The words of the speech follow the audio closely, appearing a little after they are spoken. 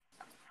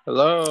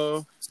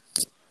Hello.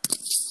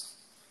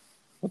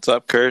 What's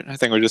up, Kurt? I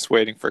think we're just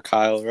waiting for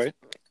Kyle, right?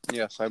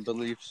 Yes, I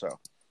believe so.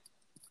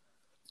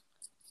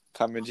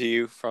 Coming to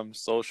you from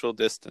social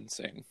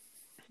distancing,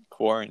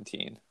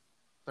 quarantine.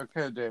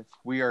 Okay, Dave.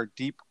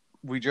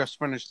 We just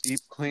finished deep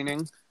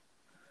cleaning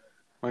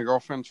my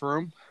girlfriend's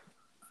room.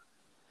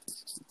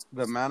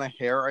 The amount of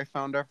hair I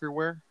found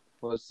everywhere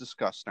was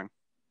disgusting.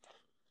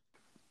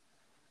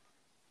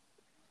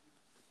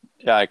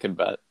 Yeah, I can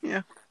bet.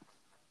 Yeah.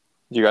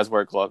 Do you guys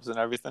wear gloves and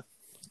everything?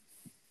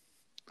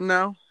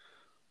 No.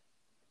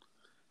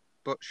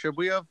 But should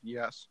we have?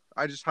 Yes.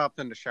 I just hopped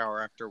in the shower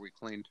after we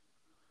cleaned.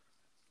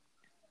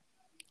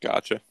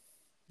 Gotcha.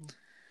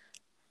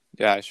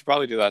 Yeah, I should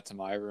probably do that to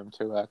my room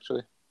too,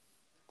 actually.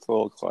 It's a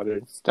little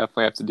cluttered.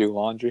 Definitely have to do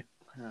laundry.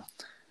 Yeah.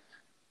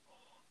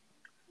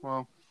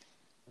 Well,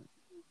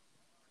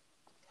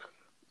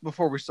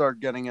 before we start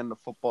getting into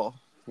football,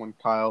 when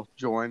Kyle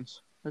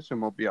joins, I assume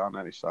he'll be on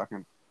any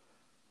second.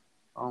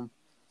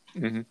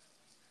 Mm-hmm.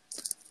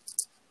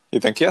 You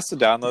think he has to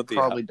download the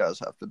Probably app? does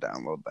have to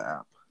download the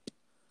app.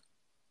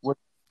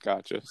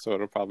 Gotcha. So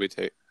it'll probably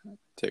take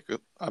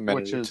a minute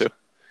Which or is two.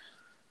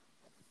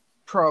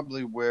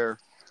 probably where...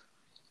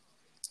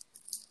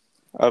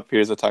 Oh,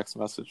 here's a text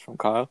message from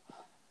Kyle.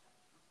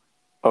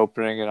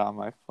 Opening it on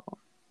my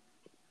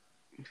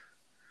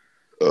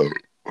phone.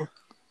 Oh.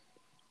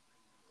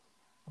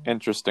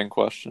 Interesting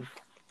question.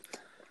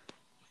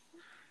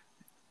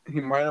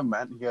 He might have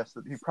meant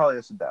he probably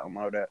has to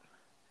download it.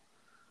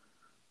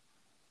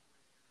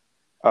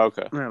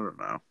 Okay. I don't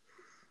know.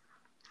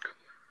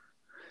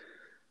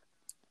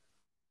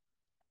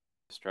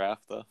 This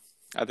draft, though.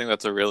 I think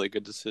that's a really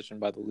good decision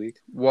by the league.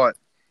 What?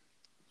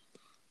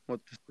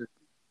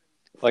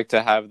 Like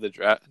to have the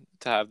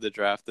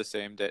draft the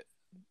same day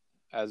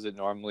as it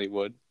normally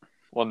would.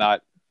 Well,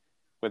 not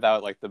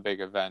without like the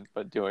big event,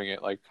 but doing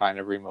it like kind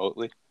of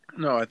remotely.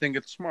 No, I think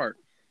it's smart.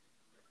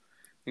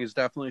 He's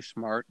definitely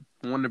smart.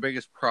 One of the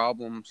biggest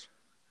problems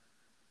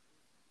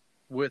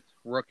with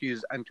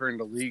rookies entering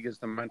the league is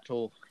the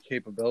mental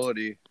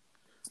capability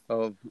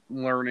of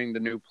learning the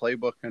new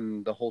playbook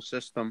and the whole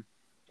system.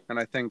 And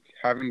I think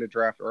having the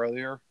draft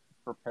earlier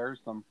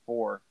prepares them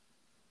for...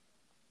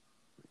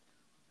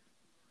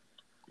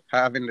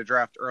 Having the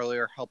draft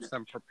earlier helps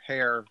them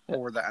prepare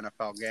for the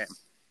NFL game.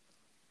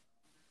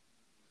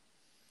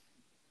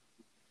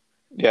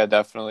 Yeah,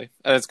 definitely.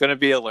 And it's going to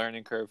be a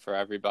learning curve for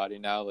everybody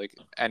now. Like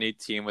any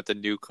team with a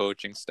new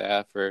coaching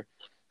staff or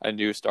a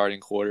new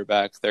starting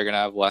quarterback, they're going to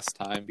have less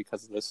time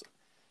because of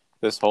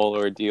this whole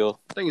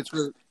ordeal. I think it's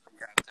really...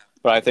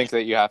 But I think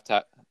that you have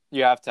to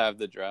have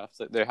the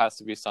draft. There has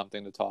to be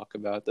something to talk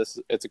about.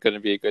 It's going to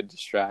be a good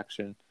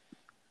distraction.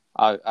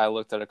 I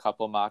looked at a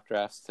couple mock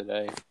drafts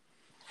today.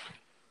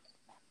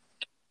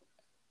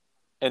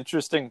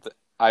 Interesting.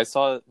 I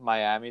saw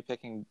Miami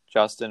picking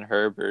Justin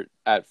Herbert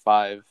at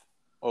 5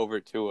 over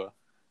Tua.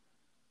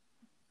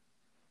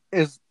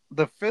 Is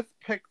the 5th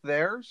pick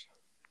theirs?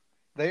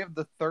 They have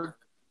the 3rd.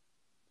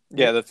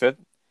 Yeah,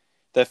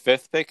 the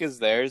fifth pick is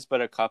theirs, but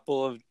a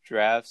couple of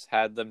drafts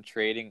had them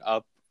trading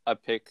up a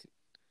pick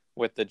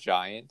with the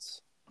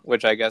Giants,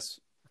 which I guess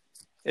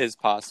is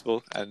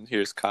possible. And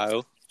here's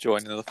Kyle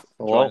joining the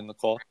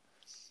call,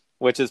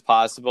 which is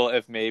possible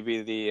if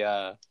maybe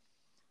the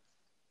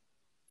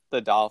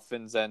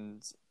Dolphins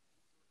and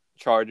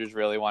Chargers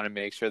really want to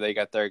make sure they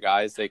get their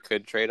guys. They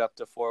could trade up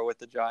to 4 with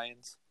the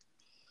Giants.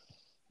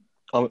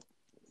 But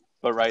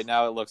right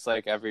now it looks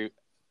like every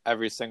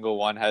single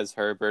one has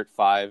Herbert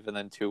 5 and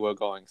then Tua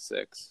going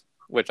 6,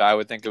 which I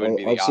would think it would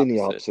be the opposite. I've seen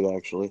the opposite,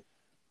 actually.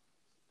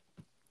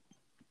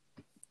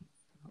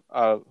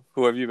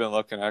 Who have you been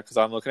looking at? Because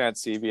I'm looking at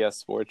CBS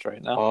Sports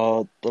right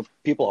now. The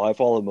people I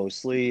follow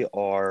mostly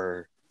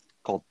are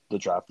called the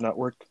Draft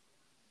Network,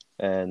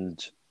 and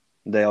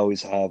they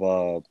always have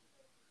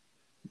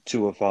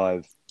Tua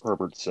 5,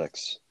 Herbert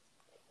 6,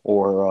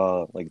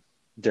 or like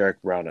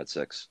Derek Brown at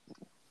 6.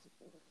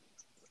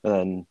 And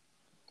then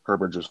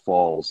Herbert just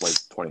falls like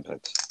 20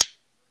 picks.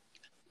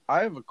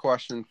 I have a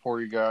question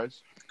for you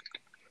guys.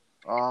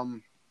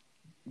 Do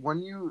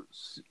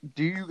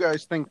you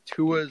guys think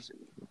Tua's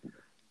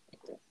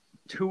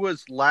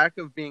lack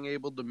of being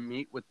able to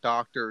meet with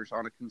doctors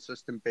on a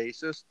consistent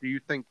basis, do you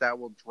think that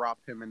will drop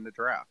him in the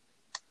draft?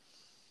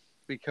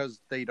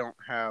 Because they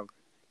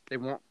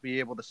won't be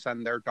able to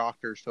send their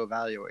doctors to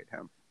evaluate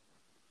him.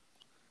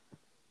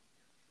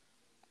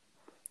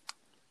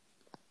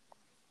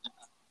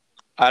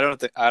 I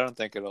don't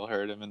think it'll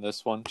hurt him in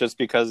this one, just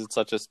because it's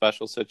such a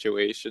special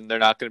situation. They're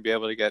not going to be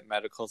able to get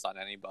medicals on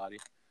anybody.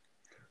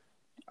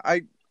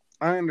 I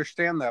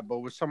understand that, but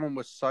with someone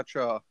with such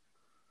a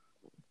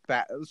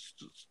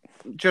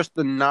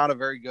not a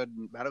very good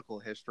medical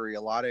history,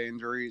 a lot of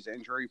injuries,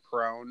 injury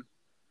prone,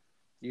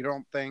 you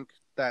don't think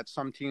that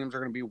some teams are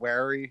going to be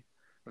wary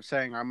of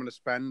saying, I'm going to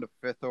spend a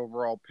 5th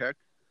overall pick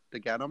to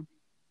get him?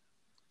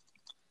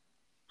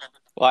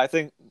 Well, I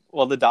think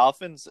the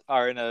Dolphins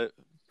are in a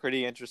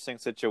pretty interesting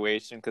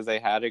situation because they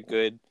had a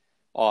good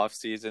off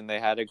season. They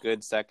had a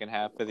good second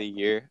half of the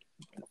year.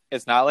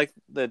 It's not like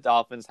the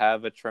Dolphins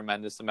have a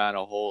tremendous amount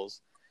of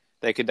holes.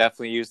 they could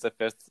definitely use the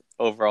 5th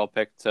overall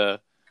pick to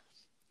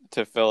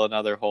fill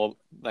another hole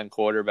than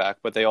quarterback.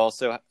 But they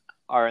also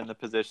are in the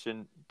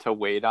position to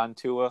wait on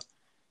Tua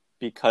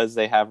because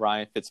they have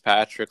Ryan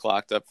Fitzpatrick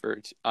locked up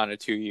on a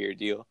 2-year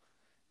deal.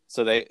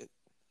 So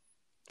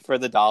for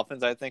the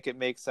Dolphins, I think it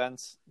makes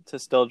sense to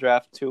still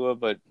draft Tua,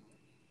 but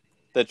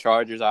the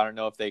Chargers, I don't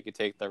know if they could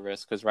take the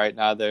risk because right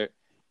now they're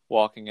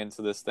walking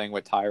into this thing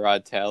with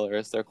Tyrod Taylor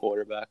as their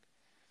quarterback,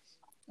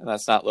 and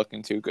that's not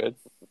looking too good.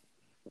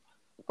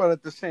 But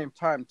at the same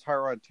time,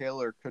 Tyrod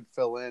Taylor could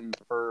fill in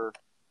for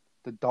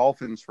the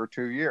Dolphins for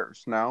 2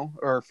 years now,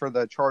 or for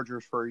the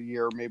Chargers for a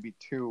year, maybe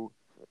 2,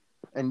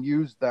 and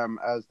use them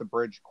as the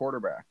bridge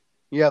quarterback.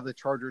 Yeah, the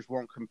Chargers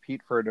won't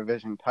compete for a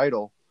division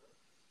title,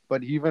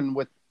 but even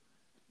with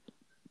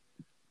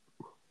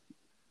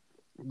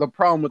the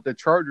problem with the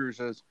Chargers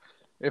is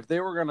if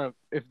they were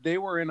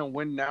in a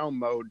win now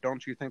mode,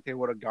 don't you think they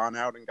would have gone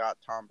out and got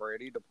Tom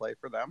Brady to play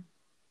for them?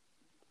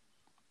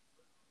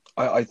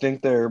 I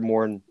think they're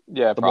more in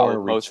probably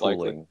most retooling,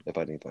 likely, if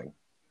anything.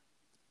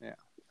 Yeah.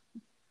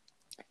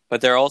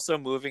 But they're also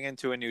moving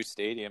into a new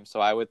stadium, so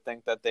I would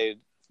think that they'd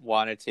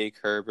want to take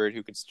Herbert,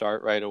 who could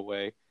start right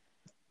away,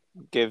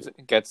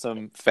 get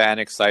some fan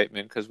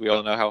excitement, because we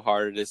all know how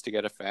hard it is to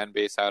get a fan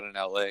base out in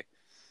LA.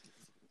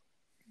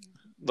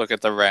 Look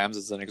at the Rams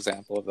as an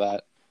example of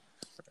that.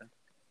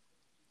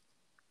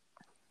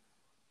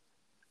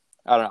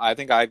 I don't know. I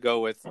think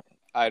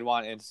I'd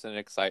want instant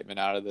excitement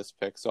out of this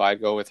pick, so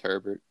I'd go with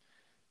Herbert,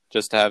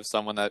 just to have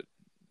someone that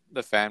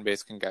the fan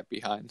base can get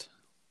behind.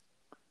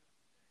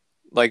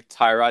 Like,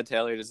 Tyrod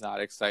Taylor does not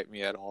excite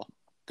me at all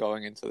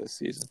going into this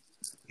season.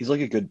 He's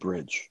like a good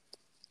bridge.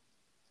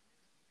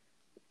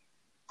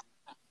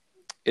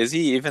 Is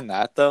he even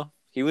that, though?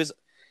 He was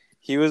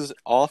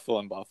awful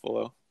in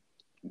Buffalo.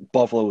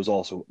 Buffalo was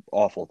also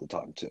awful at the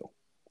time, too.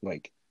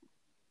 Like,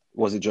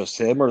 was it just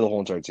him or the whole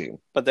entire team?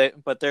 But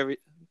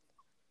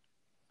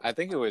I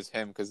think it was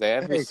him, because they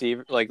have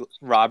receiver, like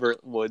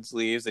Robert Woods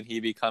leaves and he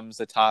becomes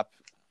a top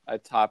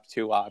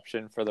 2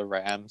 option for the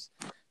Rams,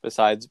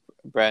 besides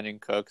Brandon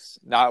Cooks.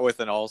 Not with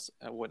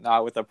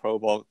a Pro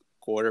Bowl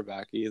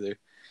quarterback either.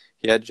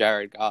 He had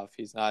Jared Goff.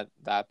 He's not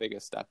that big a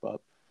step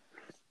up.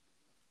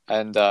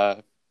 And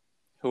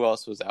who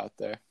else was out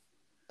there?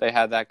 They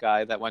had that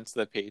guy that went to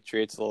the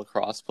Patriots, the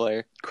lacrosse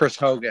player, Chris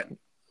Hogan.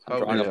 I'm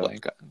drawing a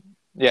blank.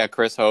 Yeah,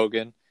 Chris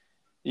Hogan.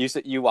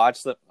 You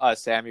watched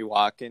Sammy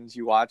Watkins.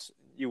 You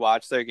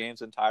watched their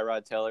games when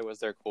Tyrod Taylor was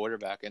their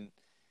quarterback, and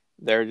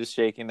they're just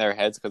shaking their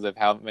heads because of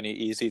how many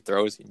easy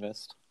throws he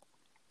missed.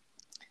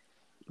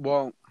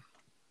 Well,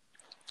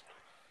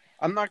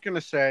 I'm not going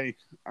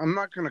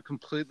to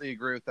completely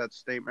agree with that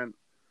statement.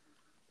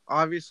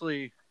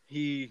 Obviously,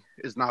 he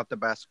is not the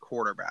best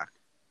quarterback.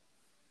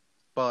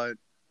 But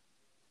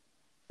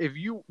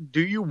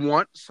do you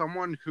want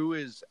someone who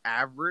is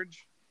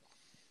average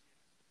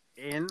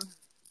in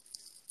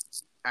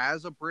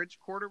as a bridge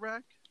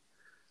quarterback?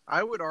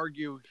 I would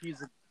argue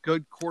he's a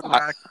good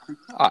quarterback.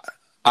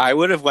 I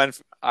would have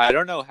went. I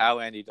don't know how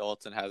Andy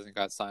Dalton hasn't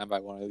got signed by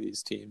one of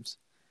these teams.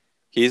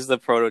 He's the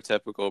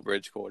prototypical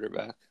bridge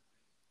quarterback,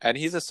 and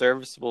he's a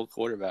serviceable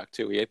quarterback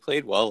too. He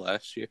played well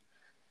last year.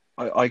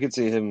 I could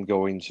see him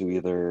going to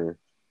either,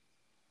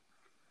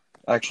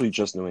 actually,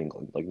 just New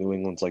England. Like, New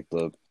England's like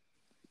the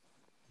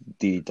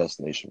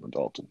destination for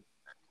Dalton.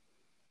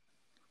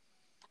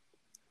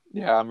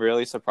 Yeah, I'm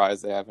really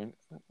surprised they haven't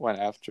went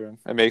after him.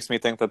 It makes me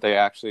think that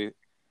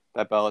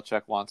that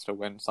Belichick wants to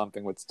win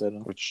something with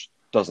Stidham, which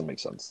doesn't make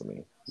sense to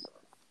me.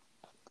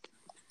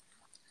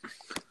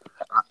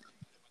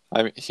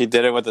 I mean, he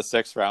did it with a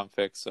 6th round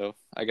pick, so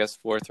I guess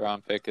 4th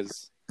round pick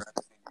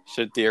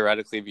should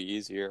theoretically be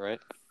easier, right?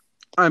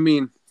 I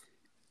mean,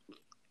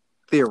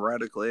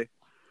 theoretically,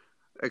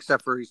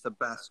 except for he's the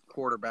best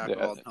quarterback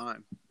of all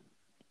time.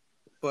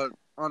 But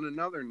on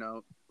another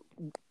note,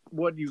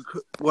 what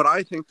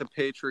I think the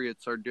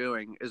Patriots are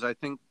doing is I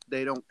think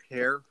they don't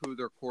care who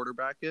their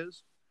quarterback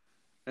is,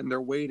 and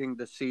they're waiting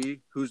to see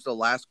who's the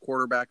last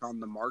quarterback on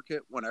the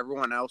market when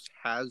everyone else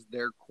has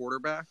their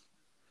quarterback,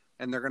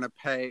 and they're going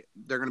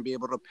to be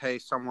able to pay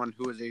someone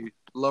who is a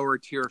lower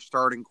tier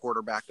starting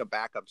quarterback a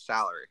backup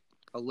salary,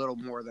 a little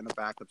more than a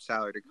backup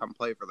salary, to come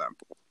play for them.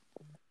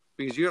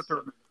 Because you have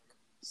to.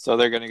 So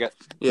they're going to get.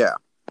 Yeah.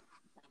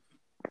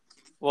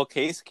 Well,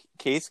 Case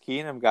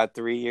Keenum got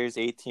 3 years,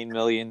 $18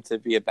 million to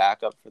be a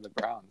backup for the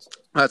Browns.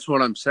 That's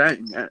what I'm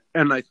saying,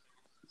 and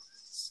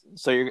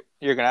So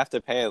you're gonna have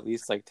to pay at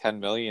least like $10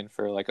 million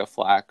for like a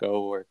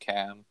Flacco or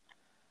Cam,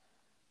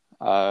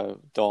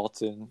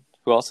 Dalton.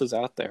 Who else is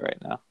out there right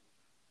now?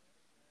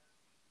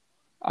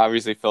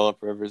 Obviously, Phillip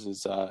Rivers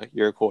is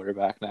your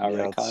quarterback now,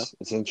 right, Kyle?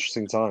 It's an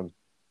interesting time.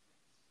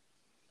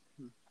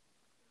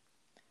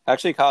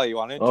 Actually, Kyle, you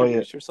want to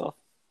introduce yourself?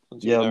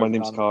 Yeah, my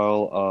name's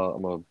Kyle.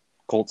 I'm a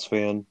Colts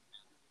fan.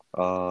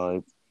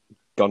 I've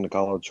gone to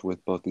college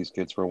with both these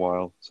kids for a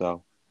while,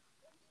 so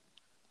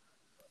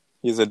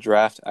he's a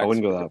draft expert. I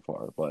wouldn't go that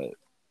far, but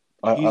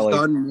he's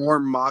done more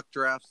mock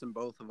drafts than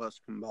both of us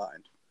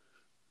combined.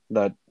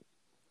 That's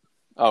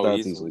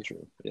easily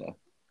true. Yeah.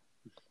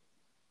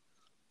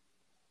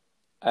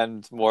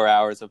 and more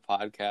hours of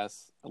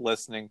podcasts,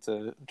 listening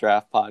to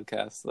draft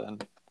podcasts, then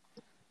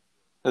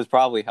it's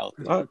probably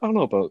healthy. I don't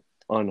know about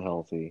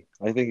unhealthy.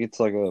 I think it's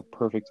like a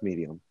perfect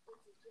medium.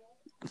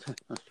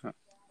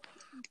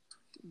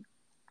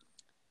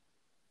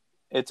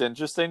 It's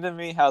interesting to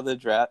me how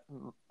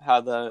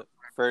the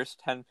first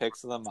 10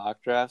 picks of the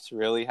mock drafts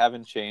really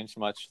haven't changed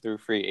much through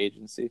free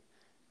agency.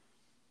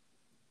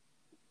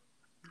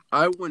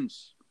 I wouldn't.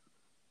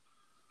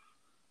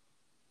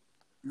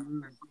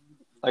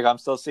 Like, I'm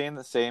still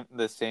seeing seeing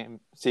the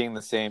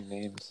same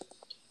names.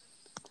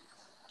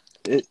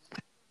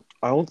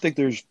 I don't think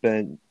there's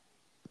been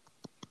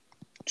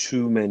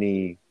too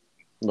many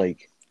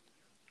like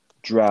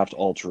draft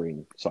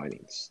altering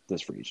signings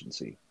this free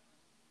agency.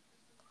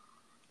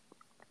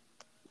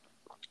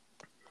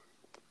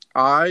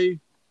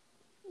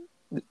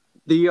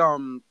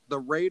 The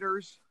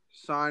Raiders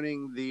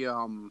signing their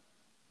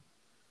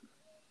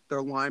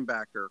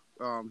linebacker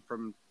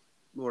from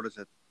what is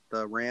it?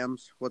 The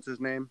Rams. What's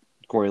his name?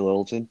 Corey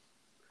Littleton.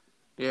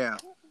 Yeah.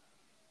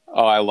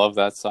 Oh, I love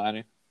that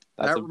signing.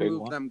 That's that a big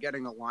removed one. them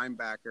getting a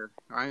linebacker.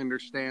 I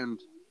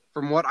understand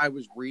from what I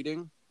was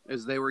reading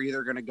is they were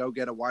either going to go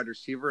get a wide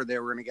receiver or they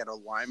were going to get a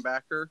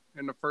linebacker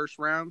in the first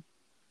round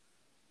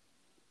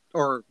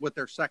or with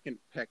their second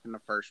pick in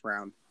the first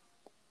round.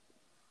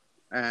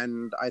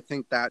 And I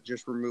think that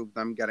just removed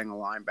them getting a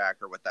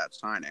linebacker with that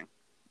signing.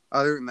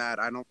 Other than that,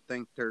 I don't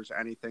think there's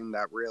anything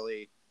that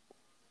really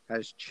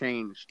has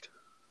changed.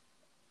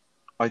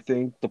 I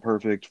think the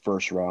perfect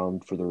first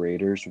round for the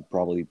Raiders would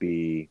probably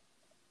be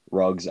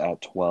Ruggs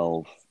at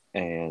 12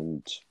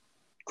 and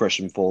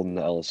Christian Fulton,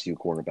 the LSU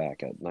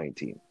cornerback, at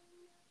 19.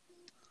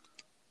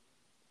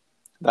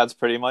 That's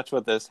pretty much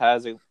what this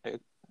has,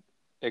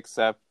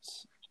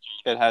 except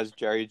it has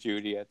Jerry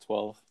Jeudy at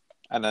 12,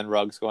 and then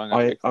Ruggs going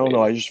I pick don't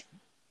know. 80.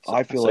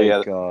 I feel so,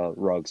 like yeah.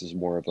 Ruggs is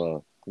more of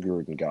a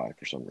Gruden guy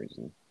for some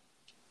reason.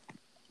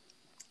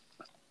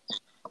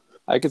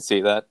 I could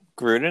see that.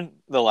 Gruden,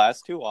 the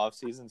last two off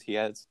seasons,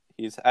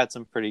 he's had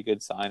some pretty good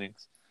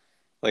signings,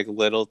 like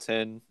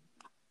Littleton.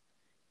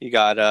 He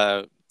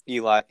got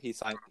Eli. He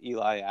signed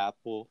Eli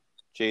Apple,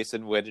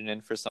 Jason Witten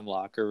in for some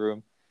locker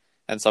room,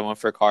 and someone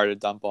for Carr to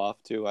dump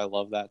off to. I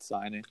love that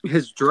signing.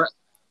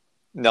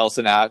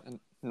 Nelson Agholor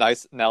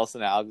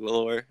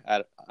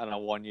on a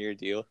 1-year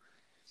deal.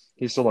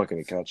 He's still not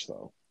going to catch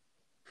though.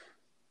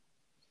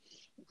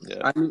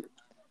 Yeah.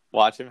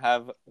 Watch him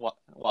have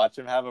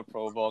a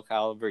Pro Bowl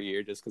caliber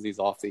year just because he's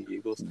off the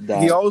Eagles.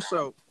 They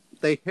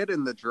hit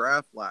in the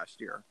draft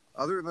last year.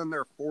 Other than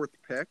their fourth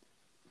pick,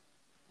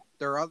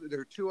 there are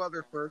two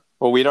other first.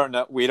 Well, we don't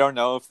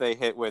know if they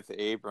hit with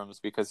Abrams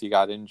because he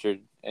got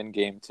injured in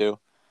game 2.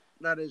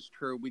 That is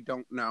true. We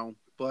don't know,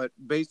 but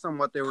based on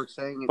what they were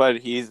saying, but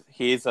he's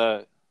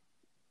a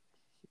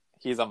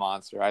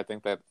monster. I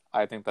think that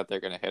they're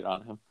going to hit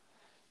on him.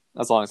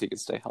 As long as he can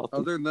stay healthy.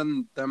 Other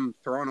than them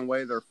throwing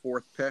away their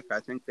fourth pick, I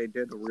think they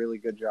did a really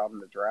good job in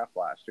the draft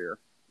last year.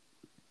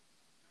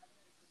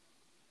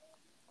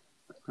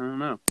 I don't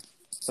know.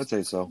 I'd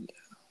say so.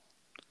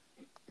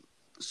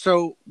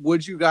 So,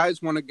 would you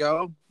guys want to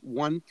go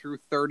 1 through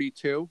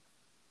 32?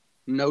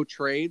 No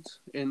trades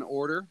in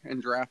order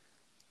and draft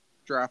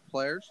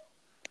players?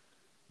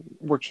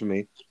 Works for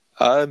me.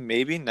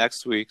 Maybe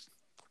next week.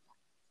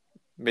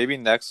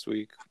 You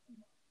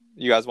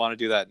guys want to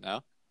do that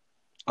now?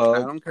 I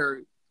don't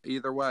care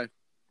either way.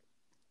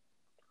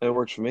 It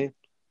works for me.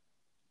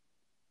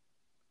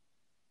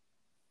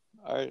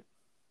 All right.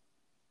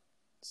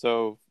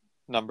 So,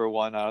 number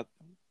 1 out,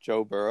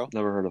 Joe Burrow.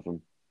 Never heard of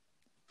him.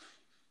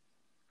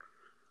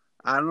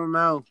 I don't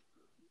know.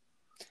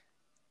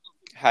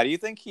 How do you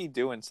think he'd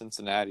do in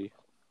Cincinnati?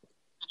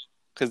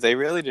 Because they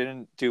really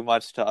didn't do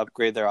much to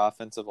upgrade their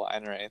offensive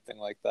line or anything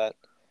like that.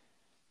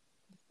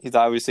 He's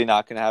obviously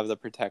not going to have the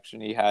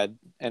protection he had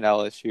in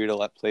LSU to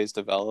let plays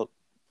develop.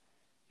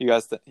 You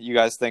guys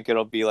think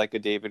it'll be like a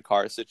David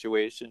Carr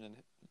situation, and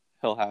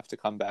he'll have to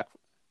come back.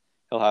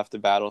 He'll have to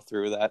battle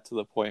through that to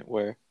the point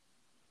where.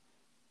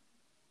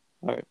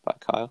 All right, bye,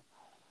 Kyle.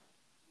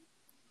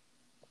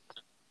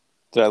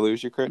 Did I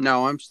lose you, Kurt?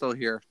 No, I'm still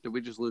here. Did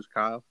we just lose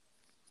Kyle?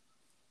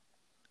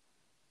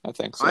 I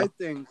think so. I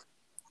think.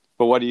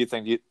 But what do you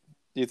think? Do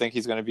you think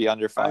he's going to be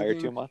under fire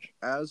too much?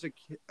 I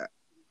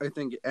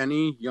think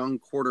any young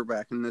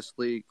quarterback in this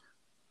league,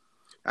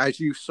 as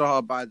you saw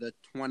by the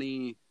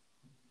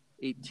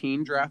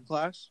 2018 draft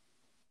class,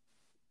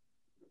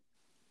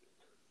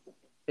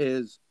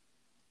 is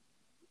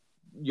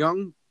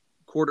young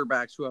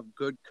quarterbacks who have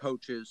good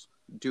coaches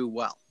do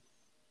well.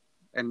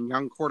 And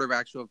young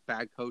quarterbacks who have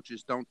bad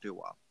coaches don't do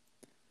well.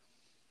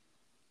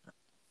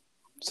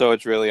 So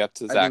it's really up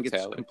to Zach Taylor. I think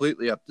it's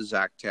completely up to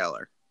Zach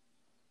Taylor.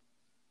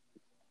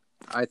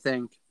 I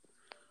think,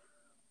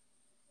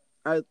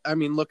 I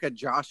mean, look at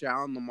Josh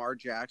Allen, Lamar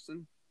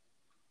Jackson.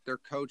 Their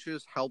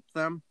coaches helped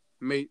them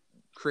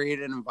create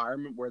an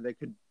environment where they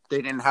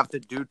didn't have to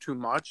do too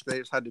much. They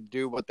just had to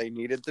do what they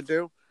needed to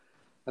do.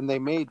 And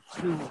they're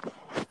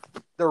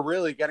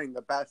really getting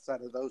the best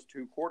out of those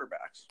two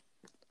quarterbacks.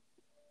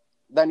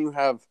 Then you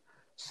have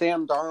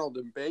Sam Darnold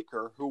and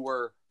Baker, who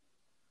were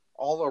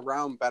all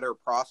around better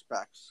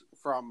prospects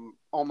from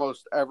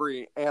almost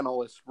every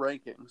draft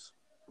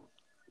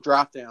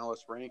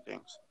analyst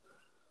rankings.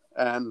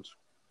 And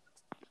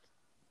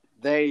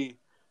they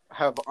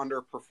have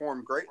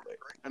underperformed greatly.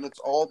 And it's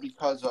all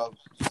because of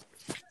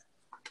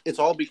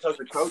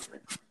coaching.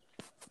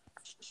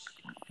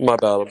 My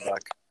bad, I'm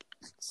back.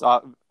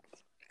 So,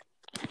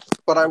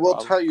 But I will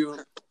problem. tell you,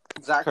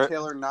 Zach Kurt?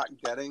 Taylor not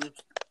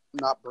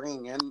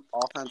bringing in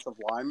offensive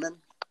linemen.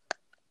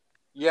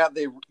 Yeah,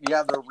 they're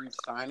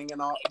re-signing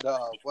and all their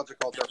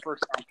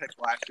first round pick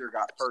last year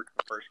got hurt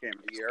the first game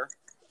of the year.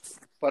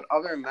 But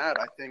other than that,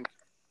 I think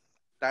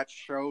that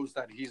shows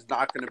that he's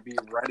not going to be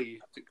ready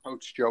to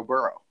coach Joe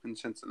Burrow in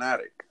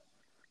Cincinnati.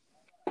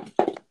 I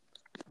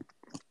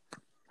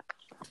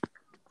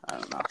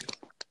don't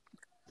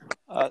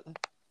know.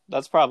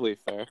 That's probably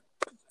fair.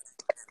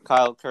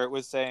 Kyle, Kurt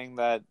was saying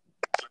that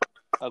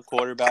a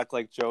quarterback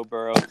like Joe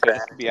Burrow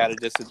could be at a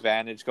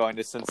disadvantage going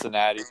to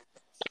Cincinnati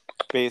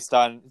based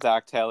on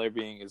Zach Taylor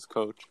being his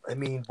coach. I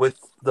mean, with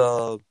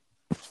the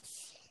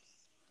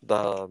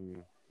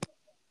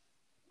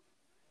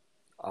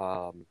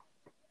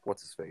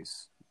what's his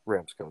face?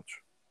 Rams coach.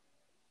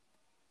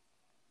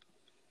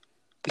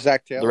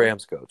 Zach Taylor? The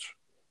Rams coach.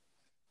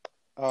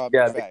 Yeah,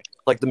 McVay.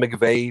 Like the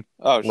McVay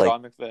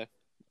Sean McVay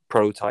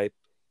prototype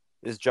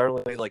is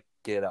generally like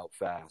get out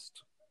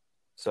fast.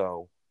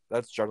 So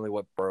that's generally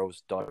what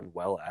Burrow's done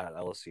well at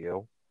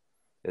LSU,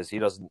 is he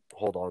doesn't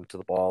hold on to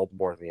the ball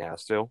more than he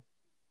has to.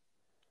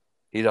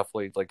 He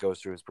definitely goes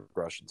through his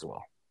progressions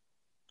well.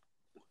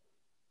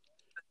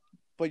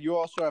 But you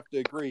also have to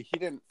agree he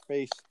didn't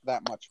face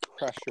that much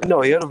pressure.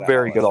 No, he had a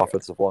very good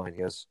offensive line.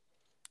 He has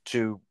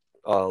two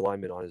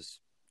linemen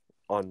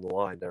on the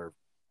line. They're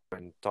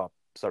in top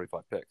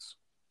 75 picks.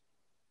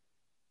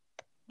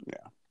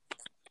 Yeah.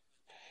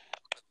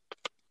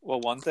 Well,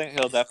 one thing,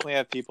 he'll definitely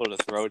have people to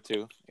throw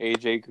to.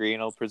 AJ Green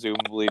will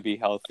presumably be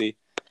healthy,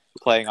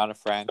 playing on a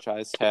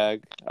franchise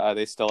tag.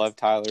 They still have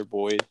Tyler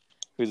Boyd,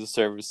 who's a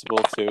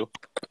serviceable too.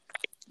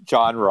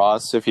 John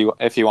Ross, if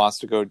he wants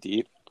to go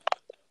deep.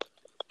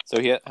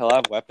 So he'll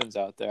have weapons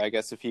out there. I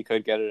guess if he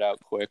could get it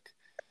out quick.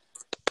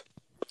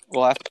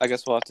 I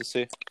guess we'll have to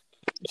see.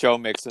 Joe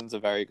Mixon's a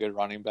very good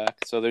running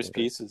back. So there's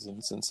pieces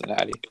in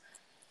Cincinnati.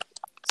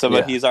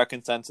 But he's our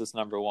consensus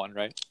number one,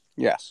 right?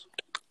 Yes.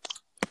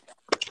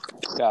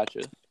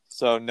 Gotcha.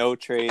 So no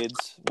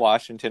trades.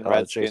 Washington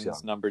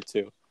Redskins number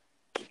 2.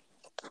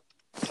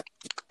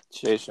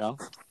 Chase Young.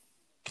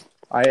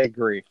 I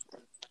agree.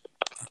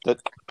 The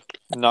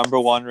number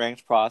 1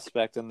 ranked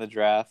prospect in the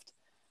draft.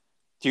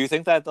 Do you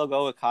think that they'll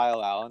go with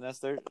Kyle Allen as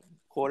their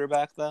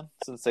quarterback then,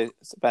 since they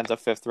spent a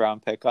 5th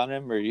round pick on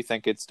him, or do you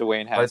think it's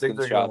Dwayne Haskins' I think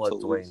they're going to let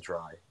lose? Dwayne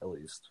try at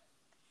least.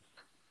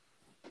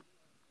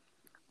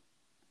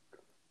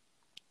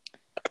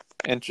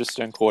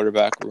 Interesting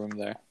quarterback room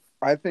there.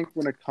 I think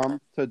when it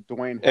comes to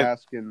Dwayne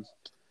Haskins,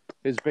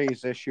 his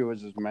biggest issue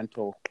is his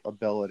mental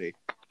ability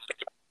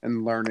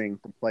and learning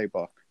the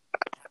playbook.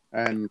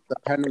 And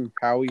depending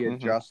how he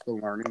adjusts to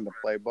learning the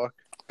playbook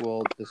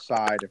will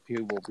decide if he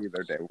will be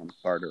their day one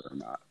starter or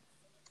not.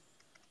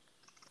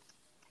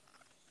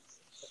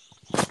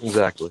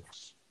 Exactly.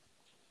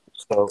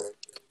 So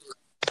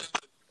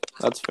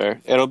that's fair.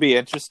 It'll be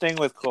interesting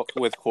with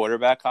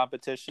quarterback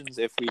competitions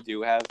if we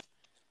do have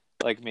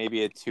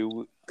maybe a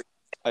 2-week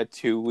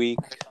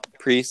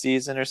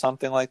preseason or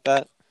something like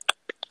that.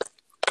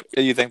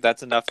 Do you think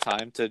that's enough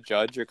time to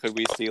judge, or could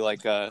we see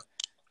a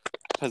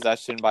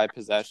possession by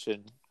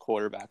possession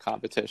quarterback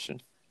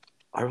competition?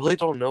 I really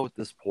don't know at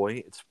this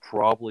point. It's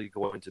probably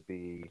going to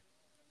be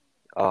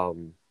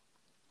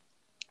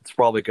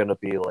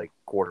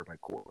quarter by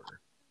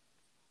quarter.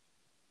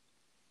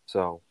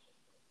 So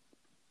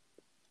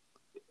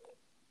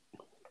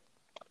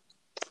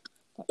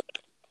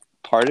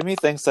part of me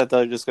thinks that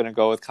they're just going to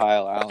go with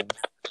Kyle Allen.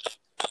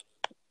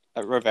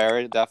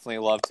 Rivera definitely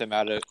loved him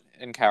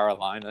in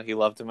Carolina. He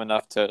loved him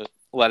enough to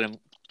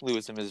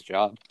lose him his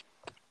job.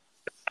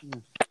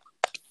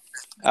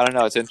 I don't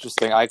know. It's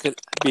interesting.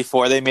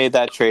 Before they made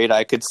that trade,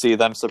 I could see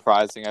them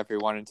surprising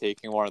everyone and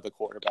taking one of the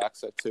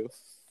quarterbacks at 2.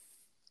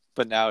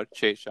 But now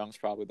Chase Young's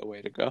probably the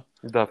way to go.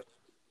 Definitely.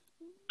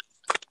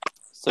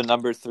 So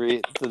number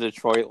 3, the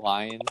Detroit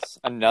Lions,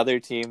 another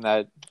team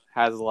that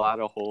has a lot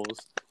of holes.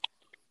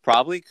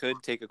 Probably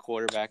could take a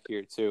quarterback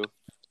here too.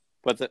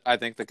 But I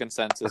think the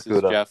consensus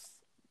is Jeff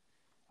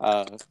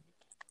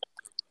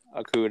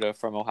Okudah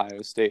from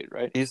Ohio State,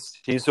 right? He's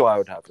who I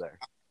would have there.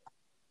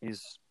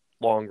 He's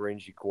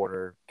long-rangey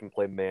corner, can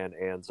play man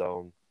and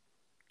zone,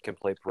 can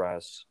play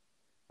press,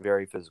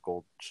 very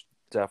physical.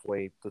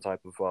 Definitely the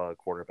type of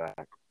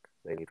quarterback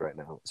they need right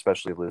now,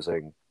 especially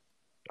losing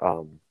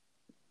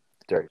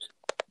Darius.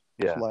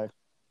 Yeah. Play.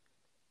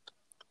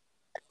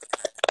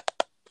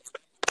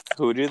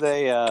 Who do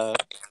they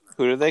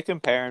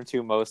compare him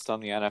to most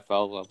on the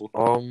NFL level?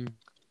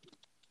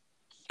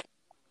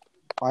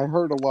 I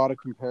heard a lot of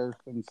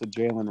comparisons to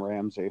Jalen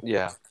Ramsey.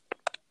 Yeah.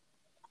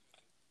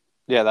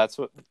 Yeah, that's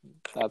what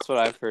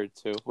I've heard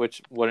too.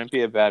 Which wouldn't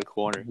be a bad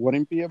corner.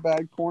 Wouldn't be a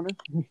bad corner.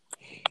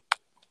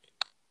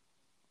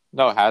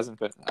 No, it hasn't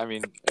been. I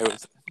mean, it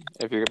was.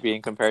 If you're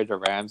being compared to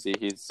Ramsey,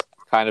 he's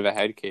kind of a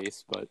head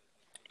case, but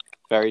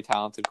very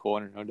talented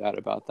corner, no doubt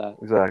about that.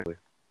 Exactly.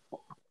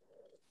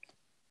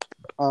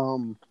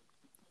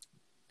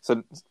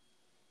 So,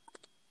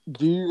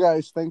 Do you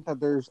guys think that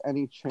there's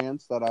any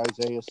chance that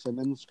Isaiah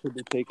Simmons could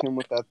be taken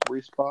with that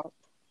 3 spot?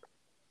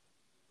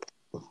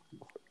 I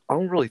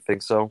don't really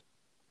think so,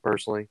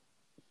 personally.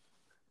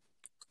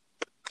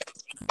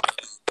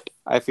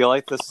 I feel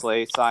like the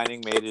Slay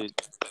signing made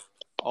it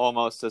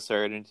almost a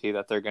certainty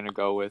that they're going to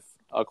go with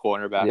a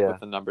cornerback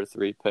with the number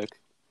 3 pick.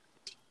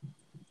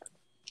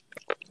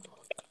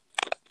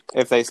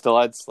 If they still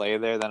had Slay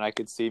there, then I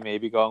could see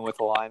maybe going with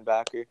a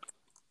linebacker.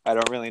 I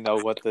don't really know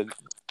what the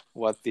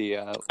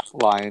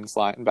Lions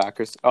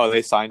linebackers. Oh,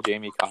 they signed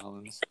Jamie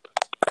Collins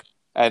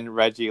and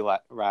Reggie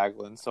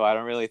Ragland, so I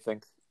don't really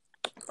think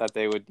that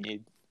they would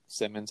need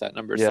Simmons at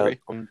number 3.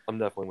 I'm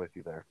definitely with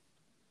you there.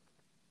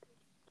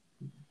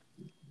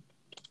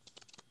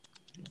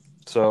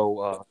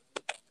 So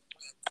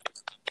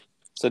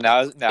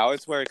now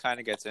it's where it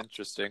kind of gets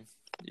interesting.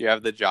 You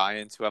have the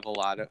Giants, who have a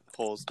lot of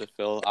holes to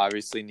fill.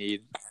 Obviously,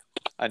 need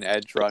an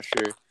edge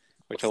rusher,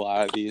 which a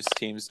lot of these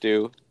teams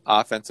do.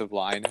 Offensive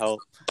line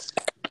help,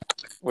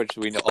 which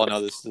we all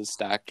know this is a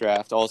stacked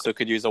draft. Also,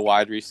 could use a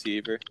wide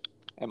receiver.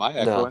 Am I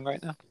echoing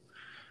right now?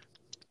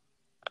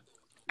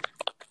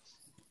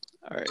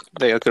 All right.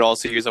 They could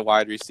also use a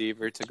wide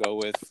receiver to go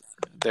with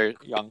their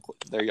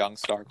young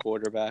star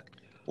quarterback.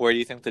 Where do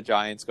you think the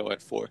Giants go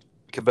at 4?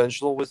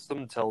 Conventional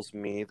wisdom tells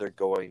me they're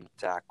going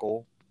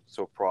tackle,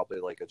 so probably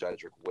like a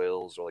Jedrick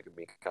Wills or like a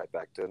Mekhi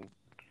Becton.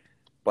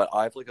 But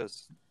I have like a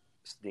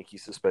sneaky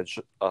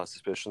suspicion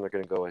they're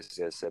going to go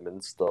Isaiah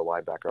Simmons, the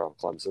linebacker on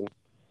Clemson.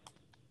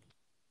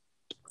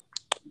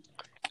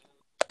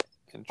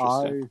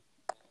 Interesting.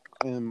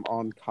 I am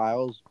on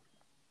Kyle's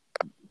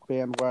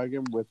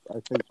bandwagon with,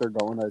 I think they're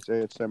going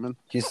Isaiah Simmons.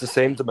 He's the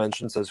same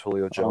dimensions as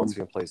Julio Jones. He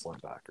can play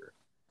linebacker.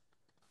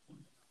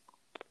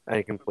 And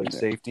he can play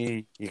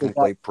safety. He can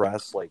play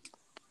press. Like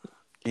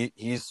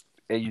he's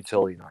a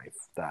utility knife.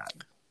 That.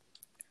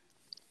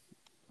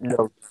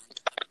 No.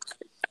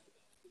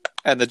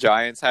 And the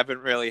Giants haven't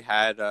really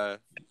had a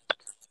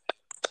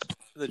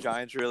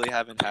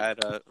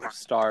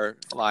star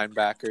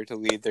linebacker to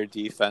lead their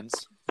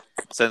defense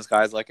since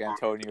guys like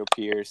Antonio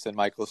Pierce and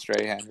Michael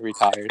Strahan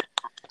retired.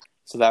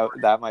 So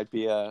that might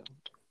be a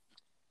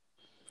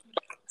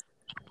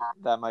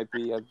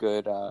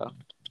good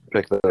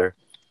pick there.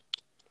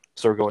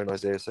 So we're going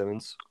Isaiah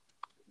Simmons.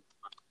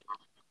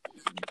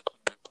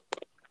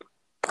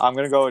 I'm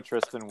going to go with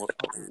Tristan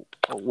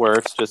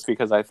Wirfs just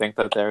because I think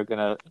that they're going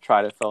to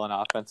try to fill an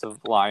offensive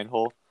line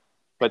hole.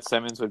 But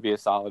Simmons would be a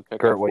solid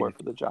pick at 4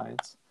 for the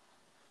Giants.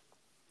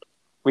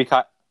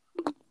 Kurt,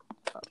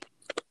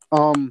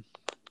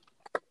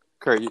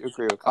 you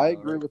agree with Kyle? I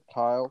agree with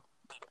Kyle.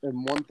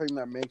 And one thing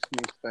that makes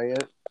me say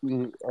it,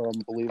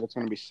 believe it's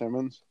going to be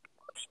Simmons,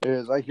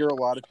 is I hear a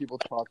lot of people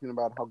talking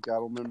about how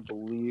Gettleman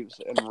believes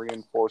in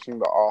reinforcing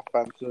the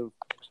offensive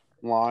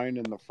line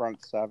in the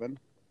front 7.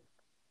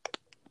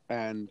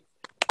 And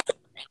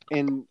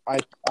I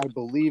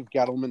believe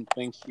Gettleman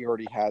thinks he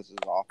already has his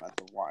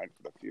offensive line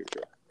for the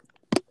future.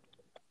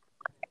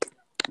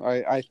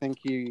 I think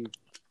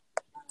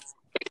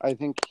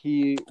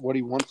what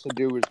he wants to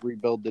do is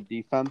rebuild the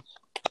defense.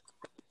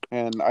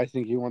 And I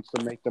think he wants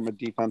to make them a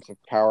defensive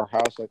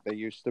powerhouse like they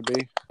used to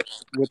be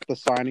with the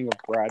signing of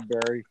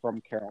Bradbury from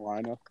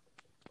Carolina.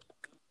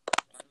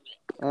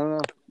 I don't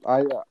know.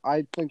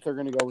 I think they're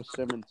going to go with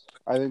Simmons.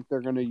 I think they're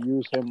going to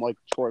use him like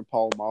Troy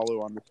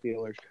Polamalu on the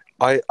Steelers.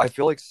 I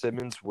feel like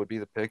Simmons would be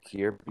the pick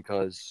here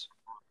because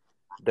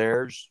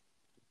there's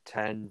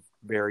 10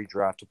 very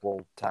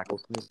draftable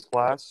tackles in this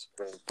class,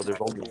 but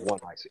there's only one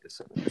Isaiah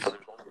Simmons.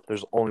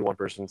 There's only one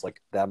person who's like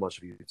that much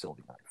of a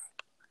utility knife.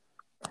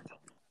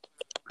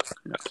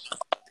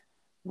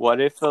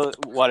 What if the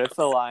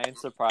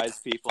Lions surprise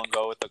people and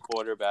go with the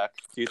quarterback?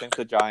 Do you think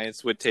the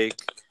Giants would take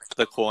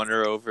the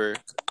corner over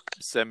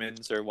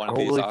Simmons or one of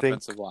these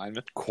offensive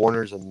linemen?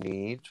 Corner's a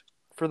need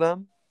for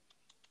them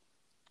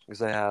because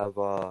they have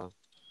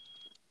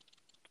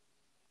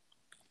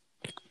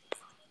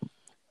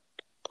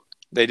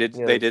they did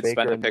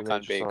spend a pick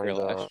on Baker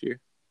last year.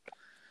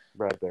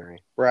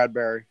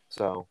 Bradbury.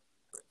 So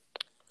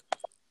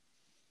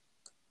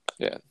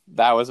yeah,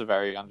 that was a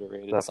very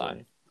underrated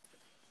signing.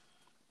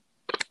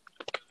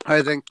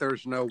 I think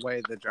there's no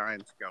way the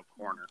Giants go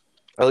corner.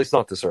 At least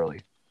not this early.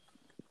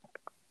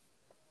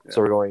 Yeah. So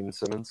we're going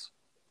Simmons?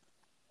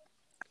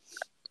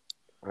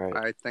 All right.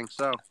 I think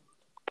so.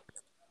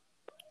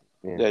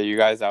 Yeah, you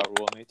guys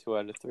outrule me 2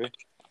 out of 3.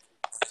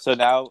 So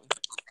now,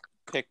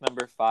 pick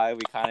number 5,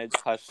 we kind of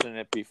touched on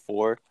it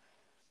before.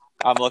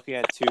 I'm looking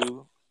at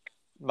 2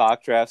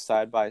 mock drafts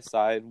side by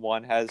side.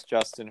 One has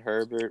Justin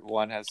Herbert,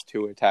 one has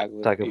Tua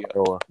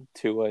Tagovailoa.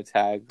 Tua.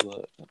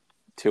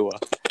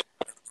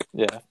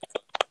 Yeah.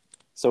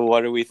 So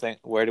what do we think?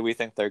 Where do we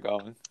think they're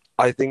going?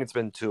 I think it's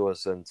been Tua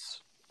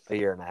since a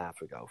year and a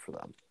half ago for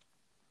them.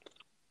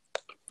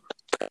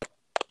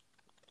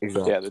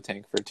 Exactly. Yeah, the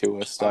tank for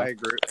Tua stuff. I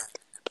agree.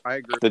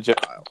 The, with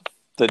Kyle.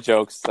 the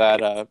jokes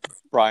that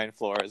Brian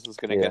Flores was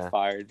going to Yeah. get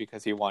fired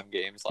because he won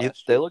games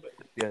last They year. looked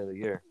at the end of the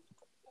year.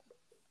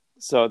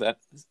 So that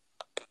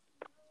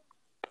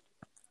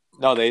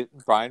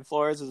Brian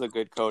Flores is a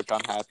good coach.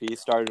 I'm happy he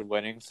started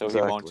winning, so he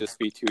won't Exactly. just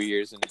be 2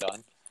 years and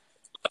done.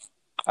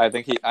 I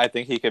think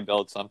he can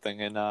build something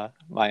in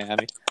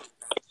Miami.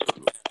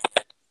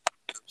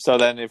 So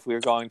then, if we're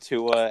going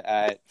Tua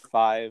at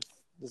 5,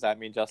 does that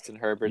mean Justin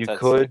Herbert's You at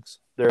could. 6?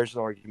 There's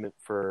an argument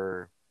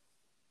for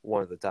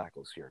one of the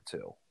tackles here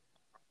too,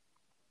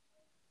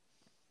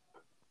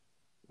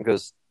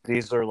 because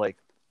these are like.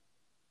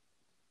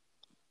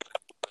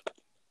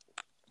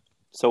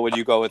 So would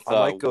you go with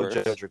I might go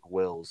Wirfs? Jedrick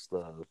Wills,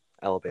 the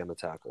Alabama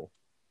tackle.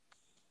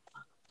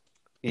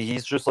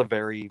 He's just a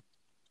very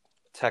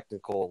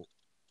technical,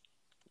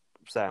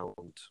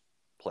 sound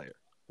player.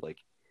 Like,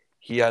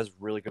 he has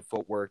really good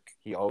footwork.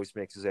 He always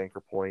makes his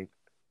anchor point,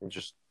 and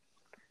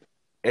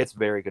it's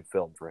very good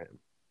film for him.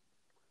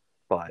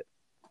 But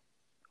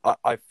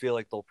I feel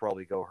like they'll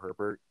probably go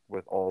Herbert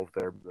with all of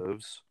their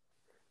moves,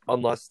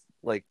 unless,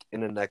 like,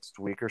 in the next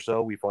week or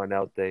so, we find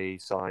out they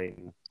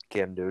sign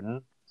Cam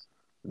Newton.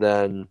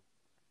 Then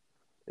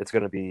it's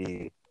gonna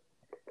be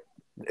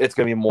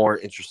more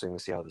interesting to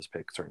see how this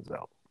pick turns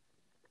out.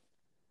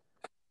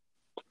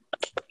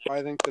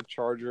 I think the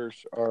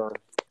Chargers are.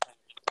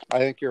 I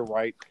think you're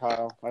right,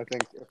 Kyle. I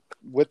think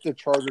with the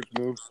Chargers'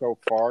 move so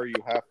far,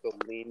 you have to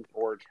lean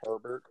towards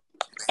Herbert.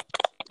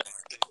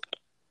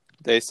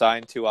 They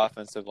signed 2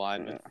 offensive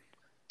linemen.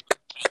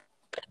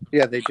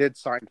 Yeah, they did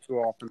sign 2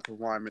 offensive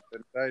linemen,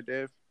 didn't they,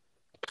 Dave?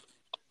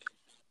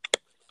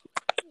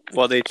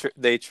 Well,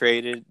 they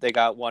traded. They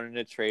got one in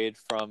a trade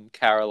from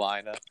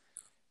Carolina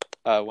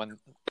when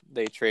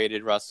they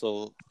traded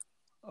Russell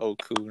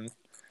Okung,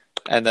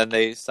 and then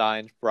they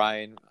signed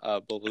Brian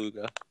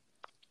Beluga.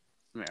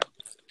 Yeah.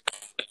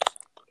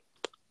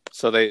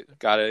 So they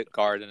got a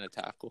guard and a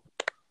tackle.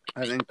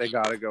 I think they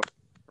got to go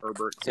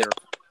Herbert here.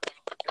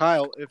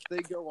 Kyle, if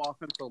they go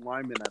offensive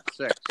lineman at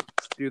 6,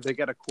 do they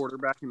get a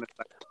quarterback in the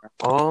second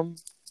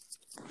round?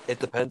 It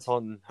depends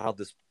on how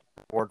this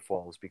board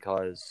falls,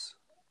 because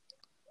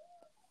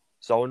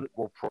someone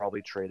will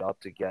probably trade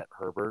up to get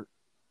Herbert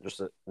just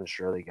to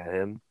ensure they get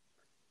him.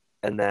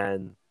 And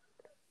then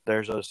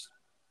there's a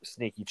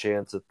sneaky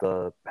chance that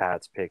the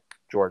Pats pick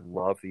Jordan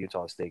Love, the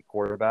Utah State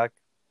quarterback,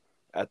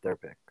 at their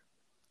pick.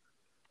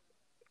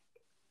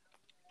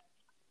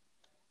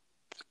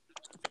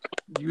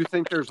 Do you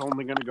think there's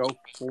only going to go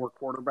 4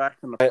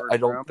 quarterbacks in the first round? I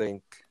don't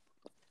think.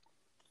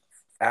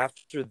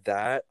 After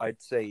that,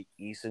 I'd say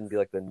Eason be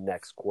like the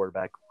next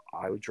quarterback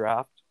I would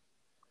draft,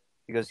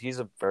 because he's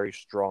a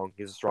strong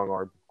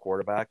arm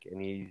quarterback, and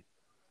he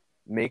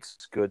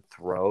makes good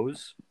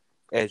throws.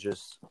 It's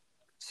just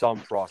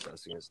some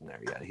processing isn't there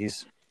yet.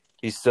 He's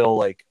still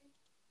like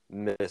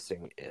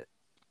missing it.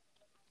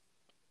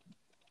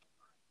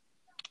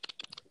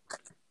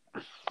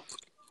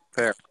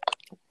 Fair.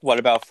 What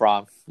about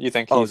Fromm? You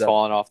think he's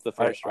fallen off the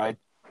first round?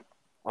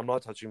 I'm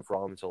not touching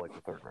Fromm until like the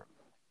 3rd round.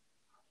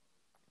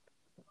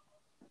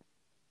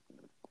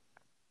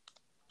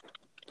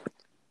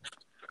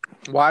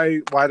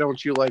 Why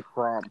don't you like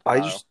Fromm?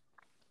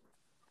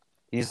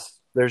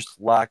 There's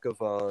lack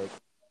of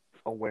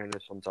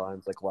awareness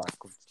sometimes, like lack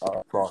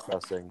of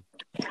processing.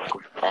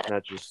 And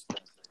that just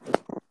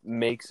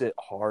makes it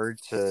hard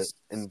to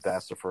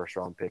invest a first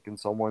round pick in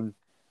someone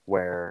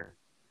where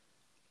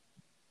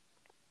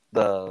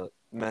the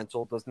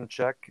mental doesn't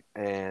check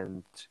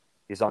and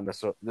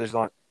there's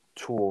not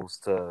tools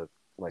to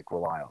like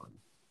rely on.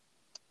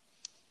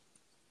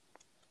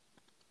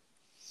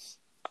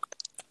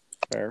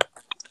 Fair.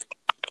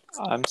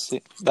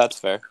 That's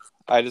fair.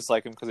 I just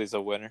like him because he's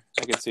a winner.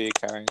 I can see it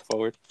carrying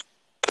forward.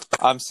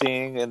 I'm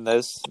seeing in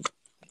this,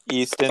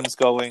 Easton's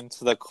going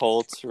to the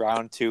Colts,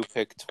 round 2,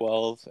 pick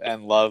 12,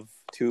 and Love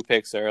 2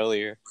 picks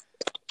earlier,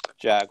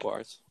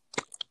 Jaguars.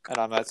 And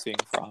I'm not seeing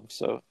Fromm,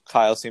 so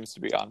Kyle seems to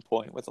be on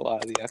point with a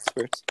lot of the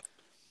experts.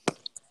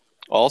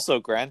 Also,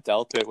 Grant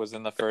Delpit was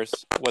in the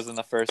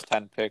first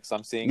 10 picks.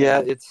 I'm seeing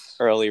it's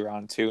early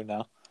round 2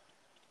 now.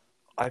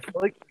 I feel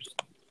like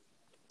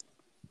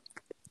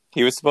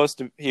he was supposed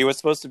to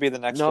be the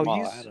next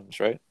Jamal Adams,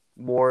 right?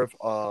 More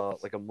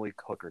of like a Malik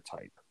Hooker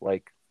type,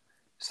 like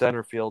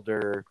center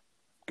fielder,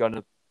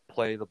 gonna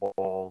play the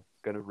ball,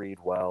 gonna read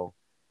well,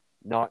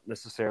 not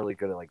necessarily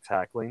good at like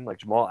tackling. Like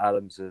Jamal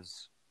Adams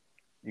is,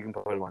 you can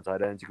put him on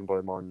tight ends, you can put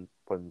him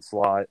in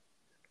slot,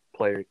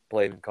 play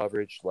in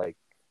coverage. Like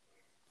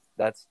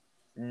that's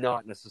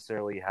not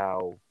necessarily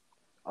how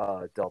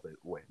Delpit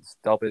wins.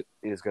 Delpit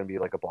is going to be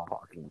like a ball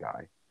hawking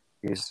guy.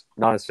 He's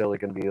not necessarily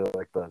going to be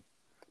like the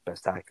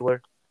best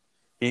tackler.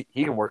 He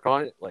can work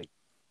on it. Like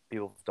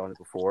people have done it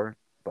before,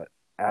 but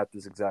at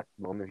this exact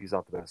moment, he's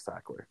not the best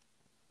tackler.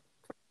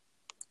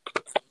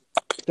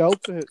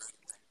 Delpit.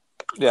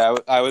 Yeah,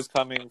 I was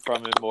coming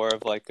from it more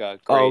of like a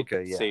great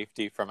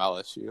safety from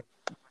LSU.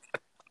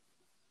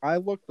 I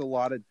looked a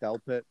lot at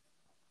Delpit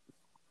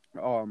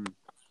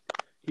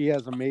He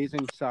has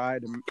amazing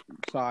size,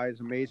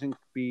 amazing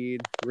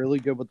speed, really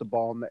good with the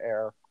ball in the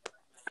air.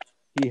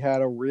 He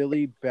had a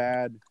really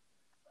bad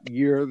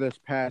year this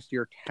past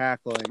year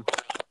tackling,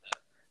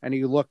 and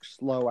he looked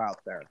slow out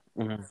there.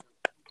 Mm-hmm.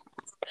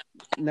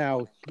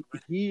 Now,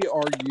 he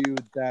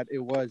argued that it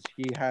was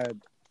he had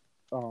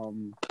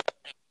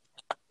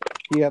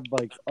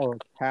like a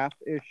calf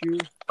issue,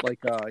 like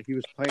he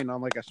was playing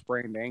on like a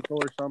sprained ankle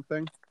or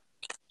something,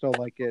 so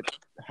like it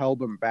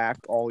held him back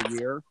all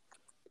year,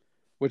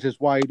 which is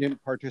why he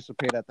didn't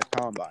participate at the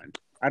combine.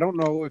 I don't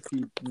know if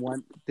he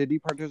went. Did he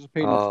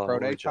participate in his pro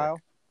Let me day, check. Kyle?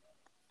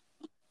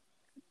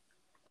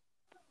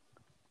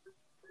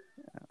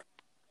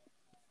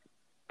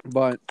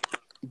 But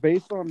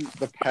based on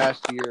the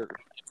past year,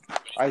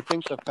 I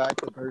think the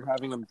fact that they're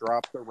having him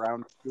drop to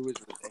round 2 is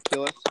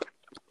ridiculous.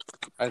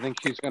 I think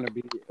he's going to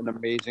be an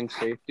amazing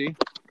safety.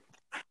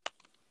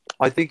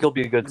 I think he'll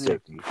be a good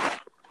safety.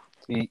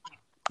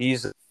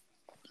 He's a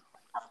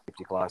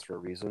safety class for a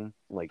reason.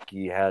 Like,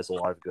 he has a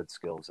lot of good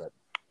skills that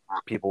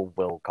people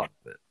will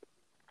covet.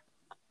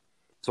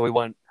 So we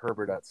went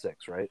Herbert at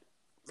 6, right?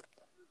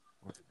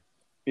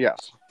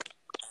 Yes.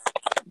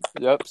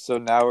 Yep. So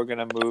now we're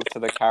gonna move to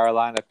the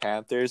Carolina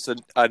Panthers,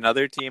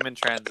 another team in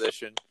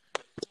transition.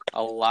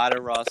 A lot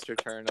of roster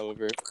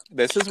turnover.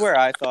 This is where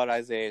I thought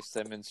Isaiah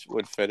Simmons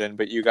would fit in,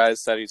 but you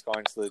guys said he's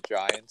going to the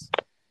Giants.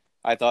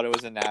 I thought it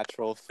was a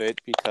natural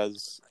fit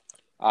because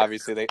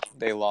obviously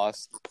they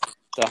lost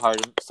the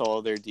heart and soul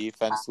of their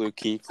defense, Luke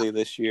Kuechly,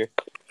 this year.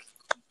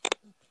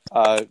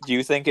 Do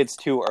you think it's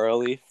too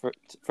early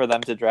for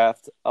them to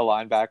draft a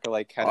linebacker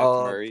like Kenneth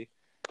Murray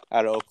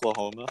out of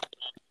Oklahoma?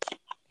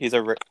 He's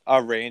a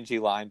rangy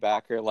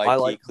linebacker like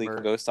Kuechly,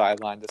 can go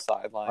sideline to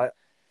sideline.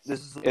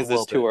 Is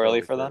this too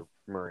early for them?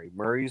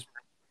 Murray's,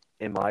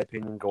 in my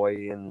opinion,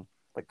 going in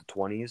like the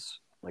 20s,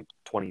 like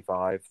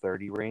 25,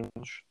 30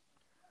 range.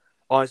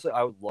 Honestly,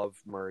 I would love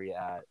Murray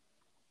at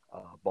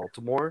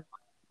Baltimore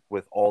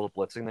with all the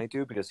blitzing they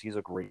do because he's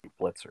a great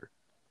blitzer.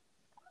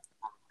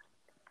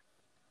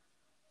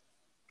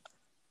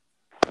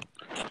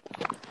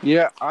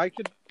 Yeah, I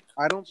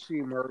don't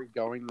see Murray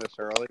going this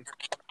early.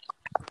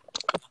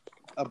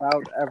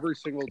 About every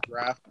single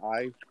draft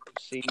I've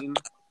seen,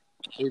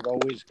 they've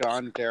always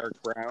gone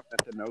Derek Brown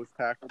at the nose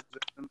tackle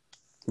position.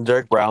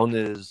 Derek Brown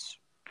is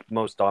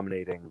most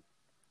dominating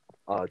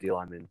D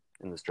lineman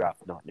in this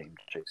draft, not named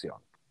Chase Young.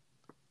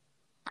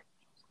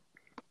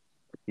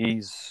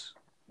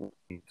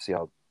 See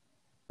how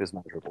his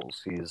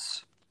measurables.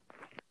 He's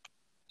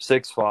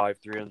 6'5",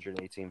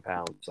 318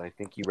 pounds. I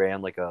think he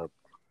ran like a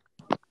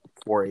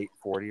 4.8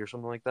 40 or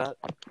something like that.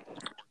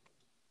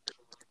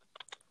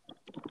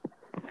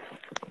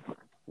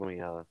 Let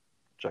me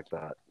check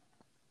that.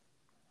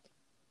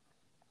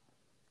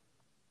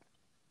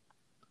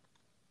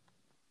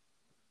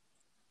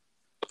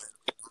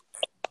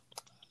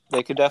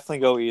 They could definitely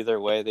go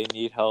either way. They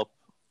need help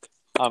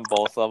on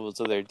both levels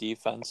of their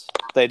defense.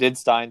 They did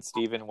sign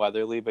Stephen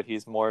Weatherly, but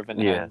he's more of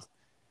an end.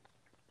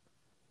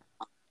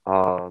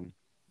 Yeah,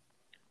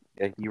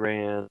 he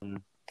ran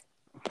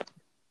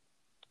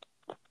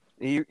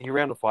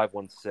a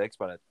 5.16,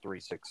 but at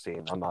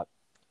 3.16,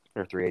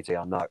 or 3.18.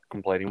 I'm not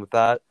complaining with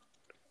that.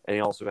 And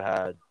he also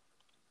had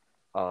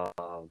like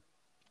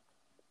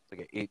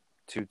an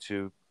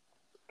 8.22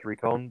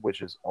 3-cone,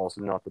 which is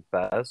also not the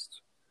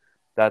best.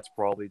 That's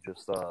probably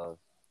just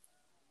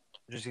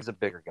he's a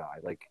bigger guy,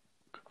 like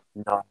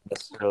not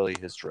necessarily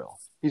his drill.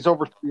 He's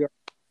over.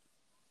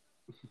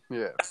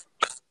 Yeah.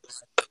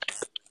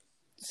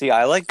 See,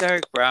 I like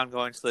Derek Brown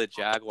going to the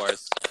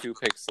Jaguars 2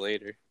 picks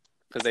later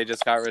because they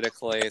just got rid of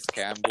Calais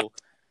Campbell.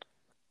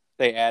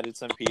 They added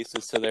some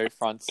pieces to their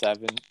front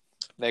seven.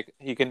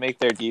 He can make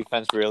their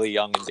defense really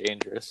young and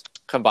dangerous.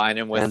 Combine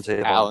him with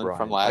Allen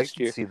from last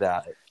year. I can see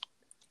that,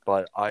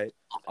 but I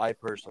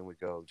personally would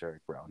go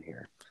Derek Brown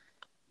here.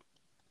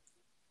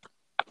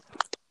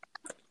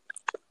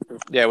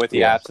 Yeah, with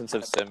the absence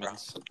of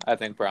Simmons, I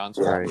think Brown's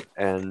right.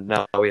 And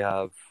now we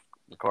have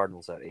the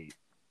Cardinals at 8.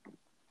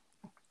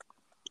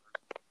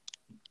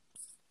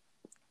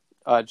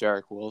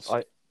 Jarek Wills.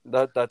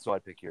 That's what I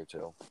pick here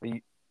too.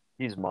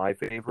 He's my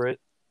favorite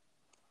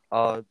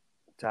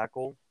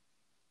tackle,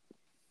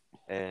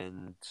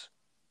 and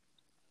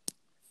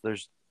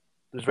there's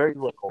very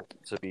little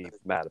to be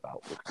mad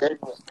about.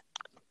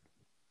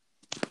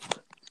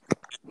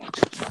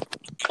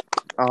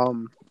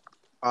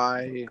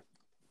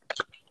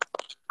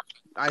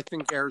 I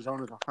think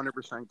Arizona's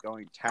 100%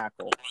 going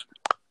tackle.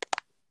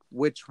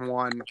 Which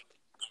one,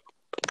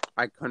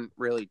 I couldn't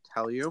really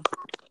tell you.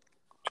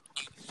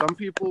 Some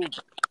people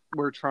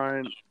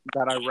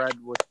that I read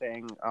was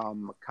saying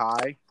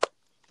Mackay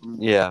from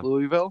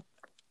Louisville.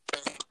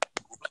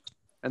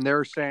 And they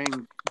were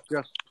saying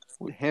just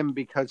him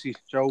because he's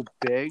so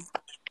big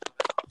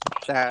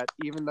that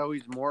even though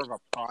he's more of a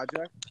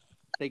project,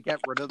 they get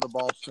rid of the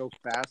ball so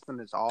fast in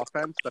his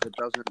offense that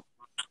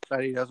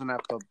he doesn't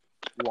have to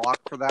block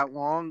for that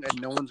long, and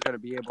no one's going to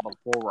be able to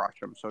bull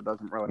rush him, so it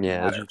doesn't really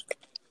matter.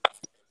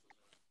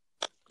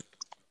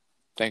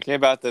 Thinking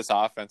about this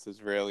offense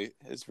is really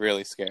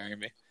scaring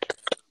me.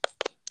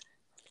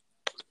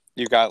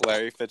 you got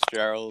Larry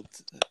Fitzgerald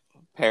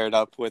paired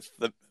up with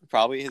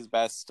probably his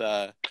best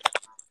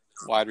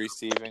wide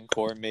receiving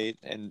core mate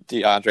and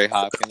DeAndre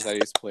Hopkins that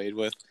he's played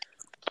with.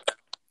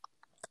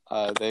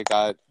 They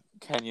got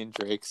Kenyon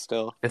Drake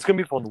still. It's going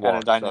to be fun to and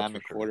watch. a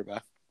dynamic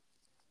quarterback.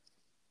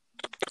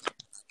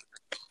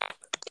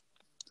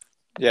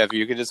 Yeah, if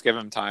you could just give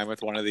him time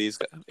with one of these,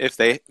 if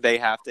they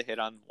have to hit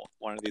on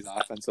one of these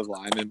offensive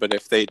linemen, but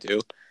if they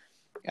do,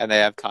 and they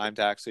have time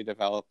to actually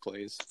develop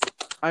plays.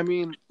 I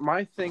mean,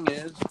 my thing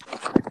is,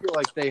 I feel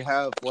like they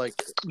have like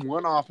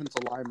one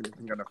offensive lineman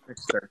isn't going to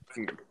fix their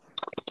team.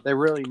 They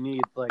really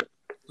need like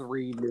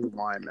 3 new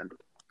linemen.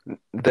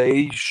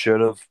 They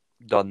should have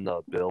done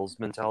the Bills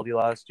mentality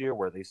last year,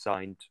 where they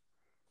signed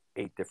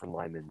 8 different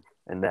linemen,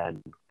 and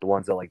then the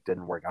ones that like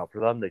didn't work out for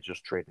them, they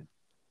just traded.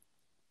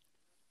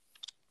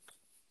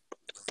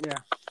 Yeah,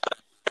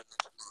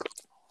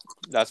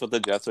 that's what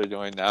the Jets are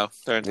doing now.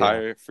 Their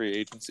entire free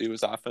agency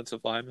was offensive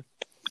linemen.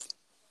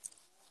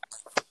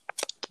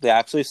 They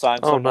actually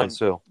signed someone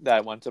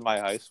that went to my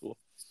high school.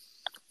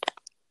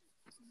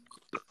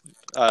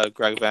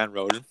 Greg Van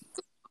Roden.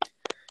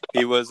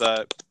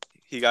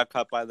 He got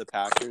cut by the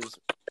Packers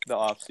the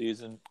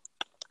offseason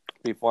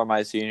before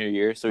my senior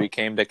year, so he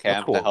came to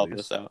camp to help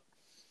us out.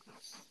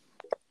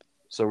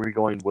 So are we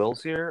going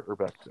Wills here or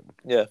Becton?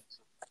 Yeah.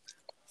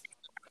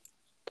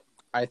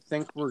 I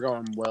think we're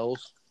going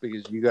Wills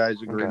because you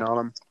guys agreed on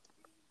him.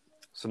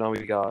 So now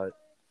we got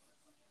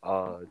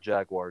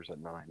Jaguars at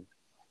 9.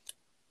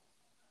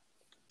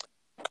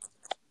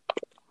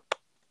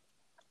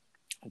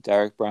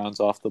 Derek Brown's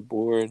off the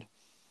board.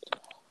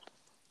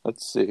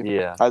 Let's see.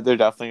 Yeah. They're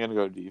definitely going to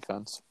go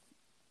defense.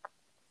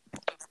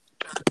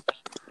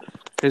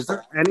 Is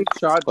there any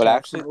shot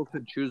Jacksonville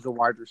could choose a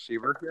wide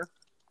receiver here?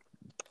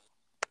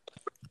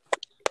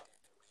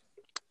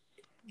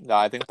 No,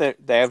 I think they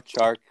have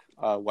Chark,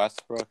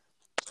 Westbrook.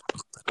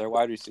 Their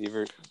wide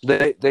receiver.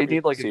 They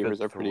need like receivers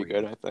are pretty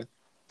good, I think.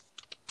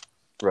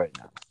 Right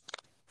now.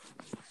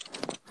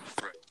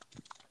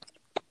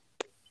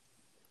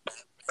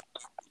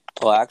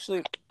 Well,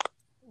 actually,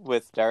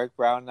 with Derek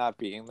Brown not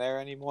being there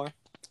anymore,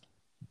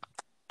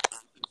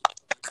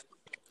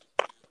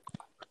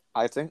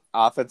 I think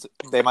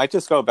they might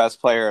just go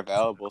best player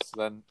available.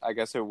 So then I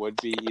guess it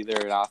would be either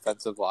an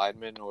offensive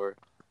lineman or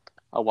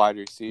a wide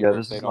receiver. Yeah,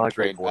 this is not a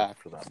great board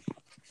for them.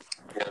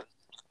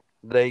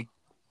 They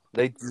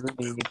do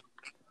need.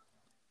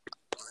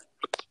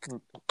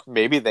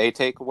 Maybe they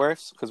take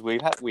worse because we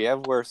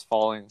have worse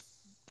falling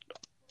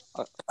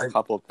a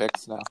couple of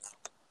picks now.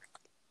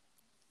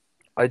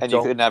 And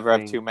you could never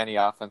have too many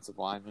offensive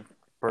linemen.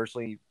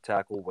 Personally,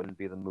 tackle wouldn't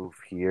be the move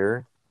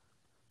here.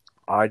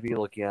 I'd be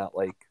looking at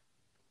like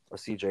a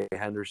C.J.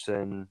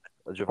 Henderson,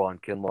 a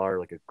Javon Kinlaw,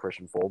 like a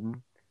Christian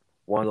Fulton.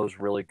 One of those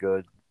really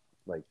good,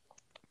 like,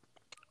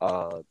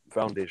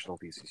 foundational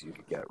pieces you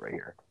could get right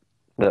here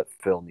that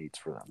Phil needs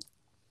for them.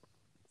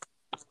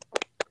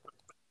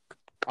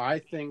 I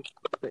think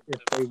that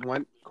if they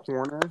went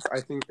corner,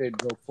 I think they'd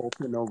go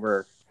Fulton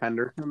over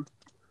Henderson.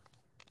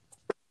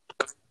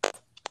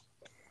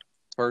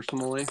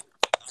 Personally,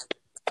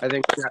 I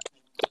think that.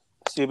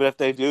 See, but if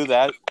they do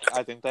that,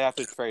 I think they have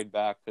to trade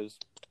back because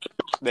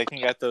they can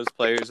get those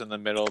players in the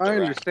middle. I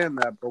understand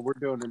that, but we're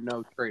doing a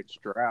no trades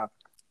draft.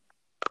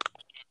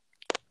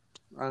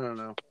 I don't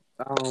know.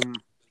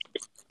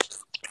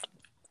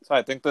 So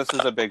I think this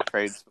is a big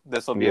trade.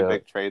 This will be a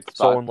big trade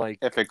spot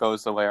if it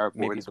goes the way our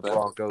board's maybe the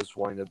Broncos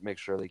wanting to make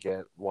sure they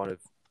get one of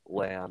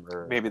Lamb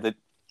or maybe the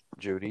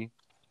Judy.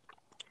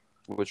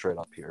 We'll trade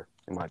up here,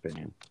 in my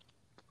opinion.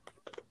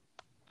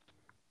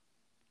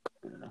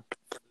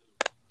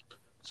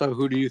 So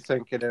who do you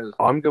think it is?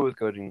 I'm good with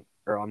going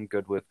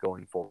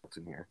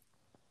Fulton here.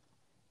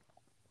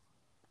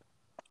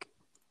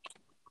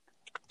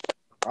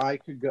 I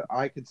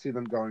could see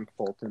them going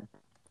Fulton.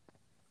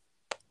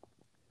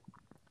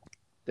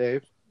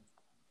 Dave?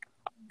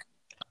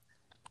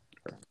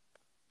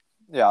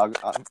 Yeah,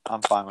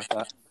 I'm fine with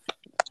that.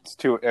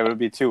 It would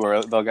be too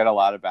early. They'll get a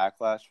lot of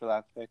backlash for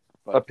that pick.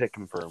 But... A pick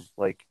confirmed.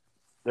 Like,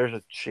 there's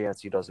a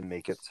chance he doesn't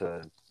make it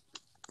to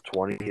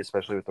 20,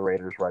 especially with the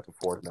Raiders right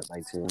before him at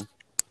 19.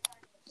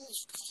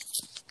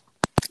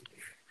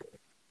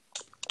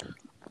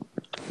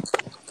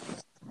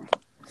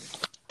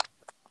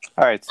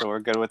 All right, so we're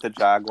good with the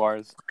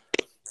Jaguars.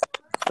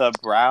 The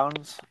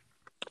Browns,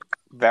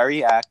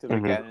 very active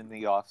again in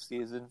the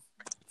offseason,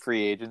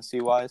 free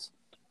agency-wise.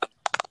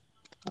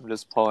 I'm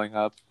just pulling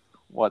up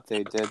what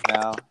they did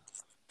now.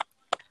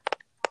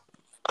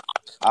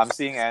 I'm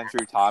seeing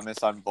Andrew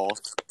Thomas on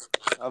both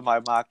of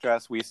my mock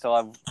drafts. We still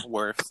have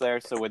Wirfs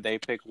there, so would they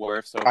pick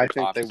Wirfs over Thomas?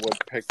 I think they would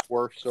pick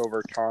Wirfs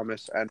over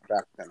Thomas and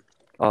Becton.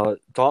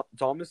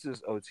 Thomas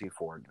is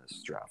OT4 in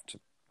this draft,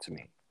 to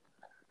me.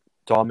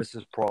 Thomas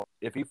is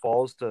if he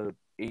falls to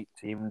 18,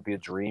 it would be a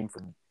dream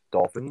for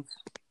Dolphins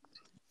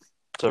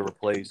to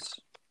replace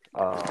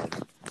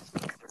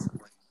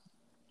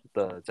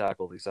the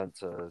tackle they sent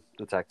to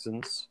the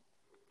Texans,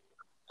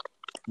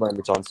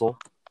 Laremy Tunsil.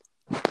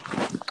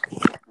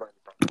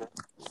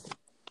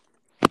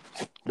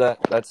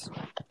 That's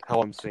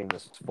how I'm seeing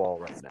this fall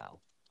right now.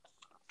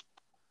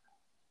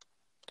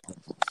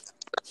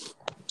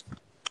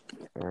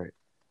 All right.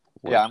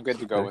 Yeah, I'm good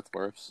to go Okay. with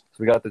Wirfs. So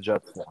we got the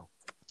Jets now.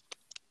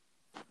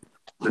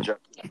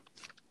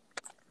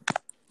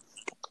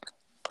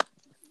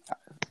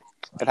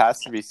 It has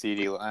to be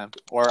CeeDee Lamb.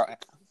 Or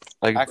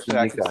actually,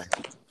 I could...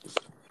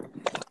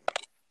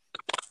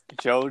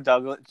 Joe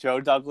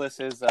Douglas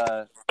is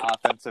a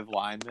offensive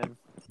lineman.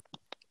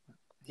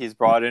 He's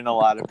brought in a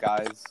lot of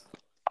guys.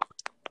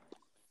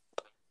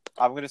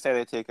 I'm going to say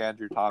they take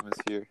Andrew Thomas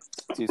here.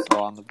 He's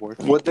still on the board.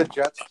 Would the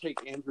Jets take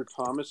Andrew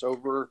Thomas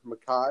over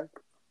Mekhi?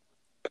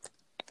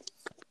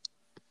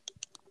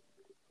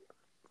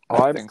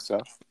 I think so.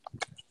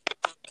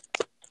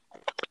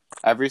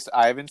 I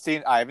haven't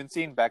seen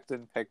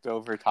Becton picked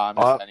over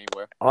Thomas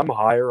anywhere. I'm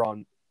higher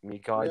on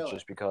Mekhi Really?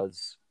 just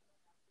because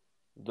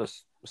the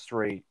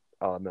straight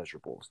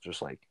measurables.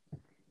 Just like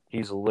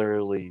he's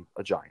literally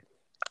a giant.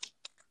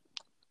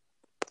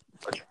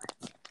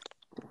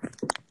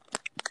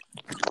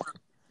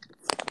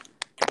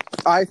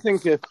 I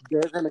think if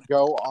they're going to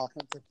go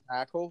offensive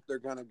tackle, they're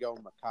going to go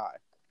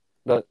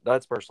Mekhi.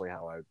 That's personally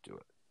how I would do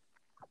it.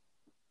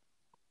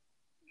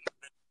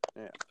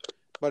 Yeah.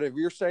 But if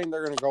you're saying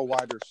they're going to go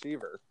wide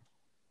receiver,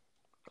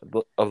 of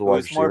the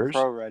wide Who's more receivers,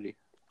 pro ready?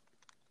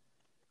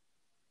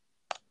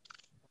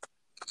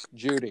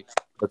 Judy.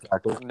 the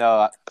tackle.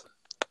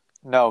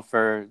 No,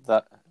 for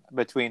the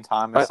between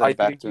Thomas and I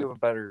Becton. think you have a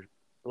better,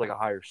 like a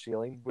higher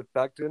ceiling with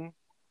Becton,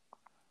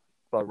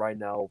 but right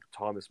now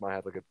Thomas might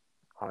have like a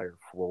higher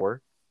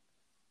floor.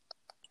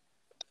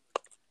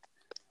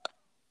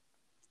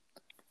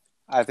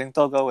 I think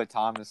they'll go with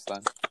Thomas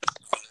then,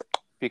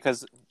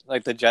 because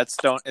like the Jets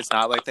don't. It's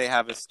not like they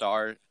have a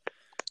star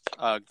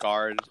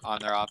guard on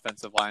their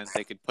offensive line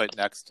they could put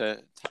next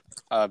to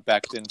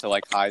Becton to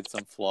like hide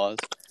some flaws.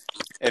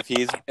 If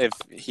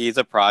he's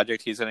a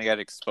project, he's going to get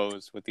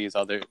exposed with these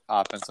other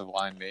offensive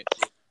line mates,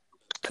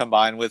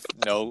 combined with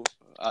no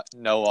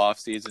off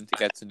season to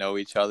get to know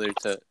each other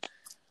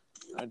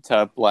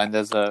to blend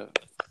as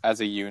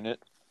a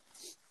unit.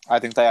 I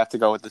think they have to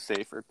go with the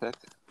safer pick.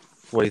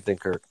 What do you think,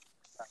 Kirk?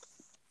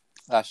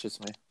 That's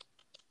just me.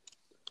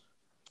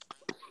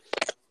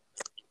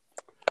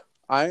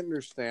 I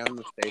understand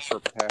the safer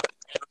pick.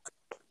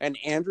 And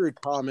Andrew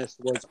Thomas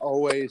was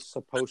always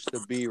supposed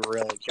to be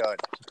really good.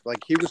 Like,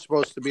 he was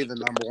supposed to be the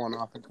number one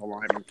offensive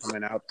lineman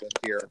coming out this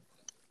year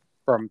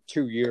from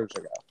 2 years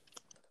ago.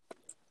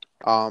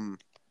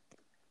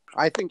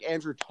 I think I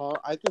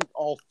think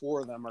all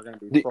four of them are going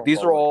to be. These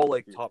are all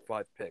like top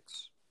 5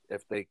 picks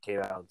if they came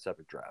out in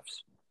 7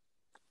 drafts.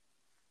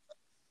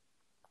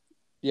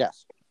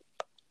 Yes,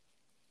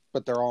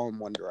 but they're all in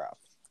one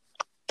draft,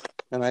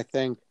 and I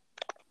think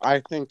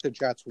the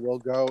Jets will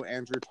go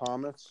Andrew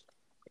Thomas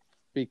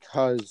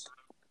because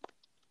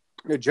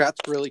the Jets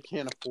really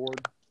can't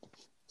afford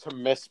to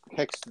miss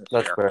picks this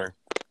That's year.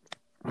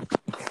 fair.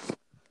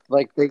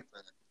 Like they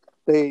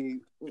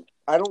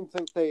I don't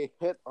think they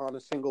hit on a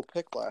single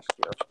pick last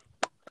year.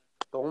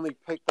 The only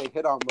pick they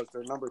hit on was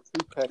their number 2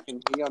 pick,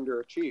 and he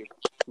underachieved.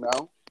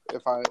 No,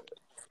 if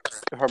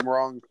I'm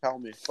wrong, tell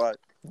me. But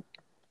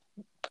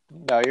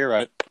No, you're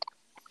right.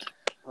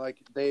 like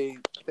they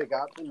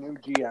got the new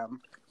GM.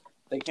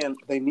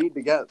 They need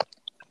to get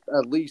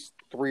at least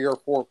 3 or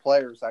 4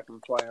 players that can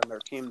play on their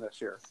team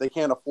this year. They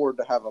can't afford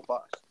to have a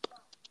bust.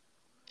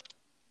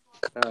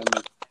 And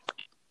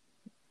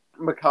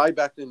Mekhi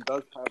Becton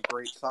does have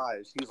great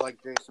size. He's like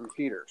Jason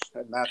Peters,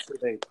 and that's who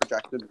they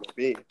projected him to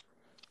be.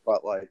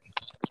 But like,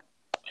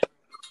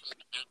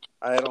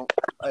 I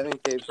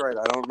think Dave's right.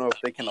 I don't know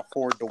if they can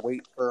afford to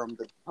wait for him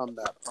to become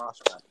that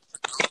prospect.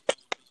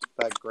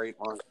 That great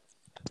one.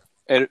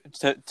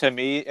 To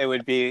me, it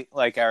would be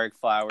like Eric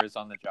Flowers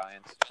on the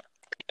Giants.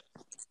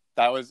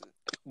 That was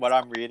what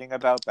I'm reading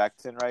about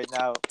Becton right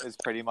now. Is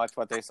pretty much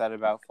what they said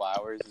about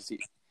Flowers. Is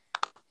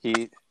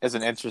he is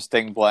an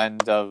interesting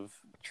blend of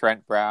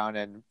Trent Brown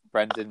and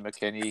Brendan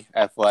McKinney,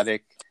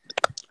 athletic.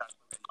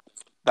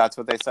 That's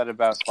what they said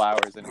about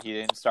Flowers, and he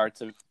didn't start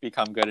to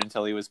become good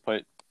until he was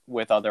put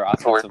with other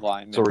offensive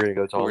linemen. So we're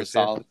gonna go who were Thomas.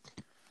 solid.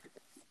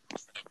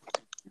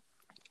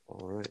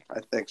 All right.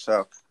 I think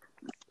so.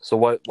 So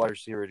what wide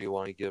receiver do you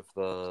want to give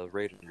the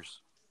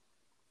Raiders?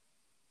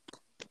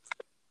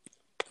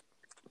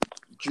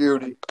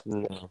 Judy.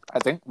 No. I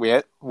think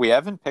we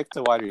haven't picked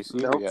a wide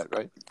receiver yet,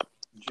 right?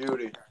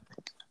 Judy.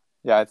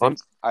 Yeah,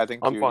 I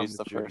think I'm fine Judy's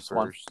with the Judy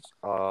first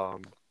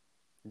one.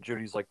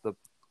 Judy's like the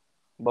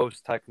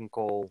most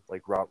technical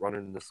like route runner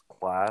in this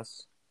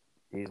class.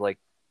 He's like,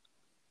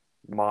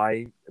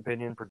 my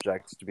opinion,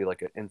 projects to be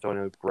like an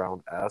Antonio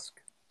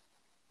Brown-esque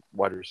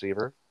wide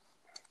receiver.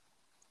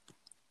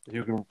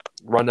 You can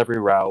run every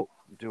route,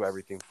 do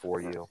everything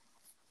for you.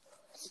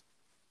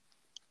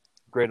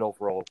 Great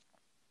overall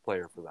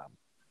player for them.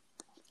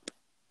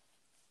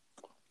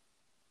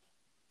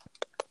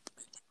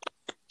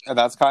 And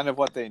that's kind of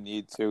what they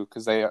need to,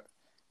 because they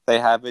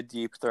have a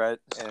deep threat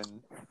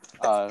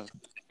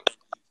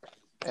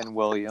in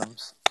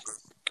Williams,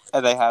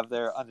 and they have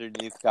their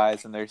underneath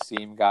guys and their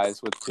seam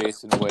guys with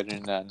Jason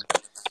Witten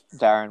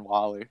Darren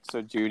Waller.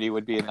 So Judy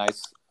would be a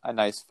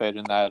nice fit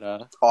in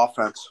that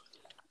Offense.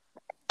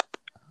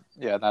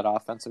 that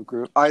offensive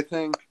group. I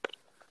think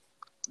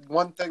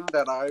one thing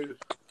that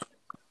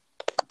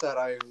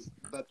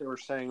they were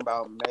saying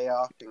about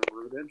Mayock and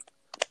Gruden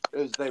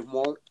is they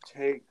won't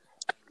take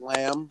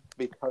Lamb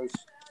because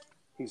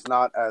he's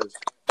not as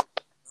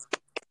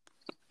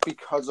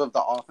because of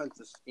the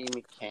offensive scheme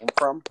he came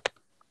from.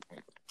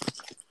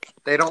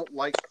 They don't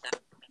like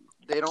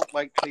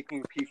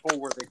taking people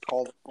where they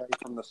call the play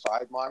from the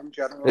sideline.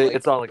 Generally,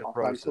 It's not like a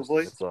pro system.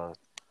 offensively. It's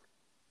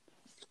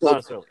not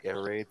necessarily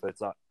air raid, but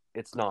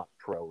it's not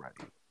pro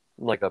ready,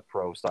 like a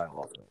pro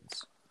style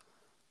offense.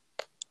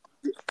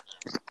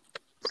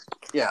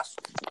 Yes,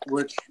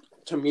 which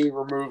to me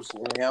removes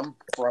Lamb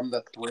from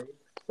the three.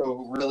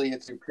 So really,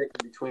 it's you pick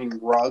between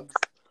Ruggs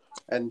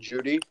and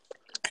Judy,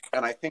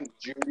 and I think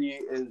Judy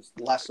is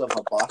less of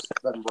a bust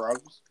than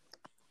Ruggs.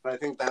 And I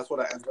think that's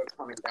what it ends up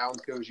coming down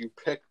to: is you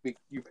pick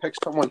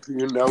someone who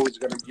you know is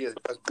going to be a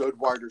good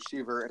wide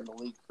receiver in the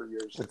league for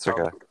years. It's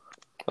okay.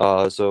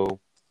 So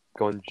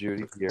going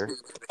Judy here.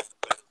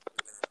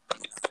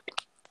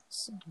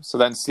 So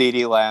then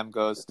CeeDee Lamb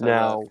goes to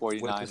Now, the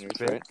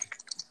 49ers, right?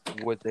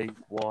 Would they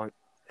want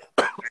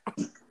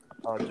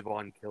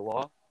Devon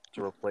Killaw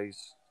to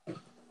replace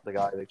the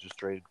guy they just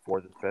traded for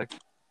this pick?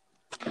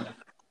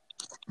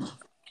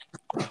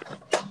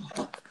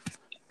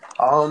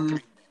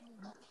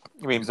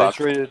 You mean They Buck?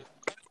 traded.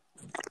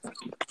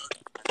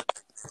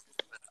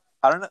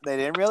 I don't know. They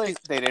didn't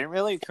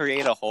really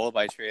create a hole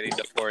by trading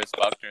DeForest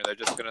Buckner. They're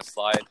just gonna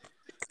slide.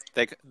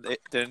 They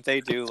didn't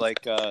they do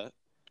like a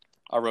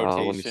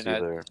rotation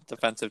at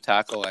defensive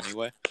tackle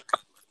anyway?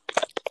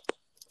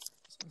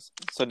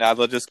 So now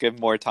they'll just give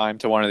more time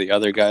to one of the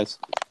other guys.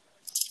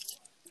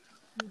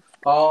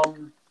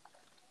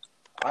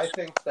 I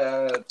think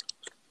that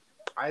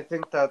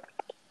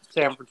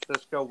San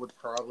Francisco would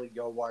probably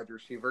go wide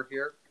receiver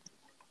here.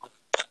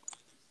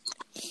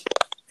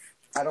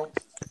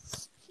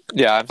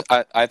 Yeah,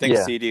 I think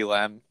CeeDee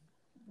Lamb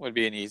would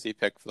be an easy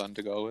pick for them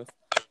to go with.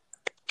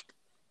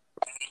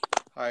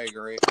 I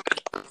agree.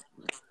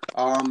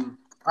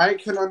 I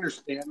can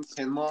understand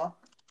Kinlaw,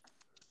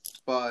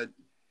 but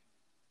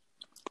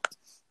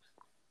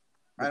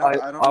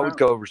I would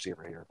go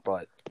receiver here,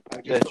 but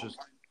it's just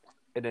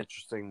an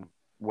interesting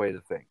way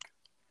to think.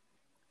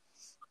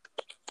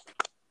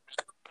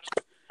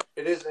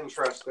 It is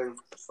interesting,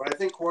 but I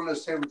think one of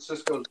San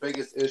Francisco's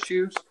biggest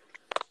issues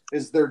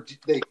is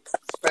they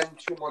spend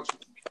too much.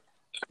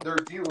 Their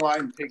D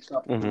line takes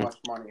up too much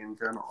money in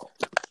general,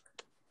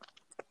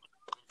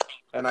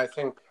 and I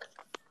think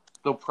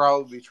they'll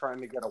probably be trying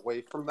to get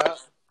away from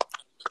that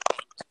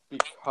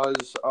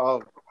because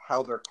of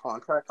how their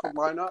contracts will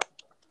line up.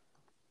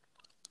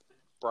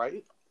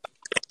 Right?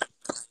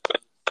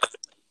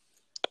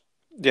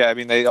 Yeah, I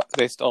mean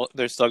they're still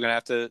gonna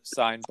have to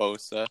sign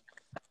Bosa.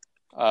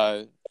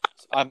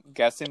 I'm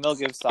guessing they'll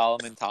give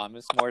Solomon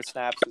Thomas more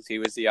snaps because he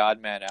was the odd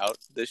man out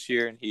this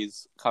year, and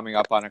he's coming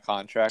up on a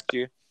contract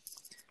year.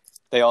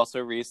 They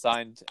also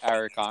re-signed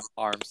Eric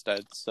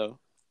Armstead, so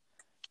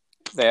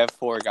they have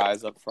 4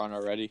 guys up front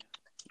already.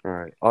 All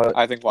right,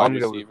 I think wide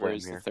receiver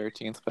is the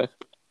 13th pick.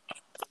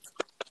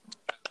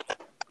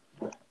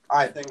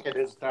 I think it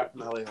is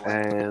definitely.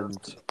 And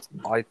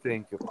I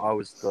think if I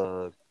was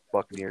the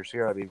Buccaneers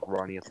here, I'd be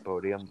running at the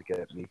podium to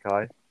get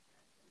Mekhi.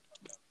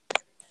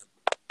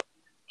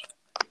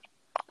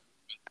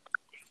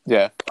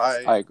 Yeah,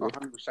 I agree.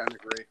 100%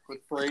 agree.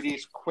 With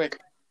Brady's quick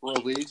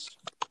release,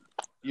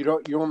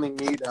 you only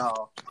need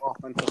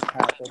offensive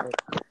tackle.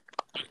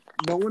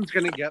 No one's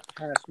going to get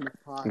past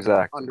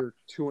Mekhi under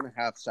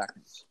 2.5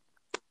 seconds.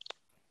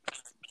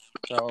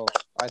 So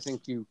I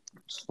think you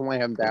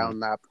slam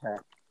down that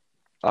pick.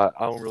 I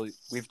don't really.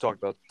 We've talked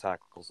about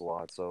tackles a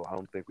lot, so I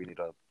don't think we need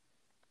to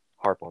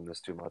harp on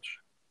this too much.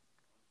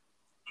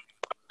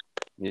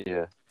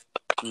 Yeah.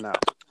 No.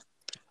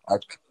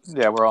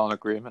 Yeah, we're all in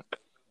agreement.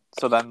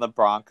 So then the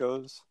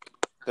Broncos.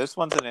 This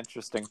one's an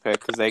interesting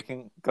pick because they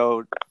could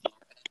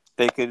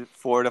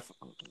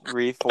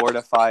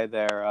re-fortify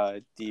their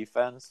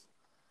defense,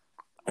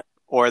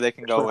 or they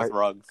can go with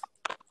Ruggs.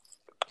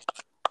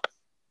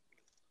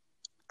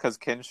 Because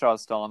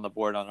Kinshaw's still on the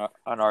board on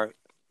our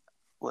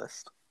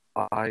list.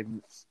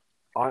 I'm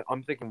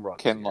thinking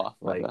Ruggs. Kinlaw.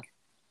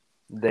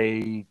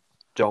 They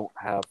don't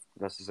have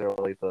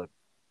necessarily the.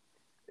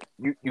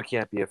 You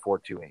can't be a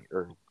 4.28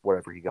 or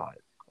whatever he got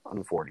on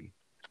the 40.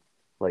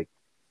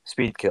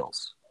 Speed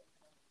kills.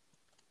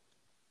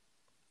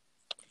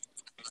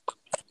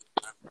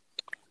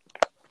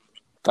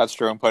 That's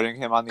true. I'm putting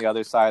him on the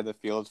other side of the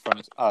field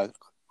from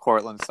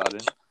Cortland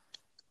Sutton.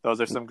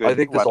 Those are some good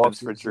weapons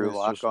for Drew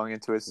Lock going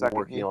into his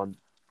second year. On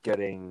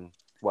getting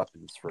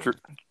weapons for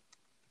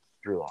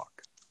Drew Lock.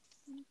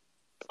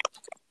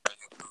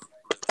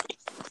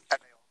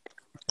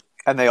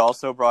 And they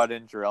also brought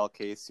in Jarrell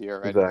Casey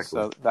already,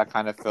 so that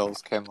kind of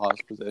fills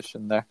Kinlaw's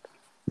position there.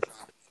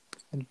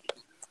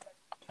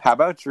 How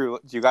about Drew?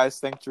 Do you guys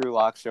think Drew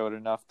Lock showed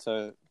enough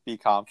to be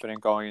confident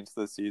going into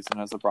the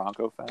season as a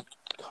Bronco fan?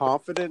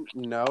 Confident,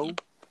 no.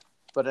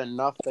 but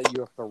enough that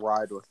you have to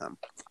ride with him.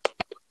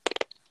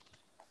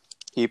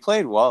 He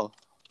played well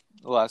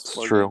the last It's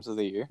 4 true. games of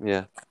the year.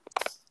 Yeah.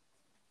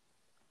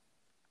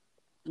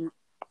 I'm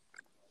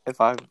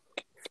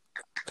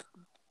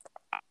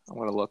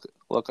going to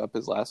look up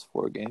his last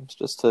 4 games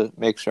just to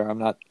make sure I'm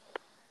not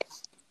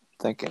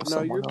thinking of No,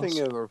 someone you're else.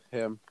 thinking of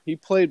him. He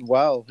played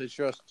well. It's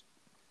just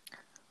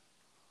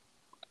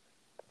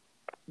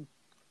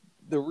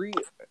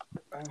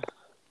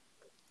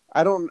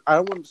I don't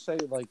want to say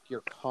like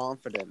you're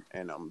confident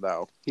in him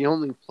though. He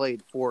only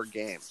played 4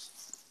 games.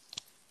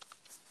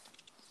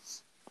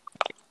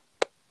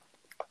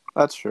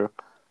 That's true.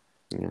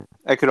 Yeah.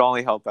 It could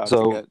only help out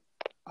So- to get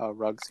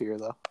Ruggs here,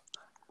 though.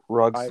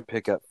 Ruggs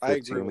pick at I agree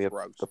 15. with We have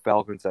Ruggs. the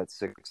Falcons at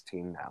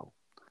 16 now.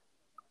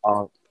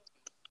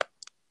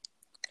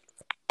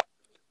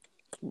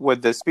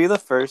 Would this be the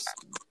first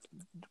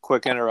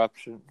quick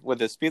interruption? Would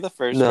this be the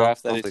first No,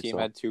 draft I that don't a think team so.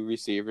 had 2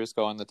 receivers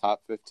go in the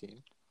top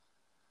 15?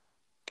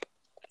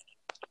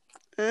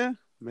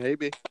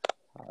 Maybe.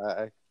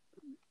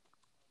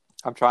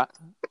 I'm trying.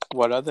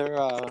 What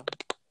other?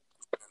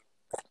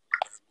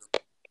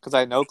 Because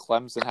I know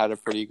Clemson had a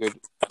pretty good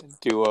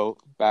duo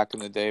back in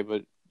the day,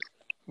 but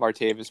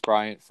Martavis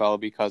Bryant fell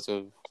because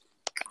of.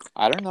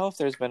 I don't know if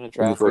there's been a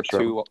draft with first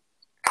round. 2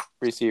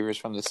 receivers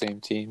from the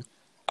same team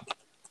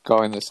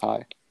going this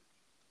high.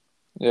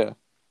 Yeah.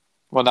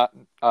 Well, not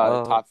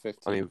top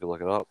 15. I mean, we could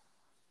look it up.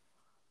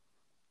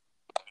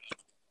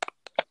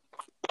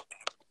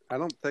 I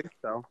don't think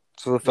so.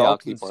 So the Yeah, I'll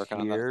keep Falcons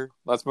working on that. here,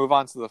 Let's move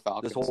on to the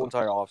Falcons. this whole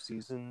entire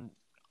offseason,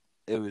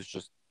 it was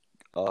just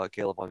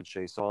Caleb on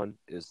Chason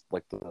is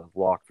like the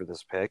lock for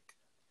this pick.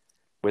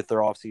 With their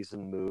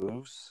offseason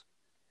moves,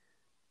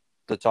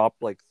 the top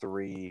like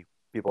 3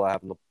 people I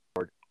have on the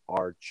board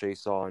are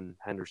Chason,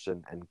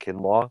 Henderson, and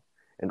Kinlaw,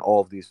 and all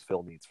of these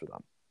fill needs for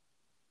them.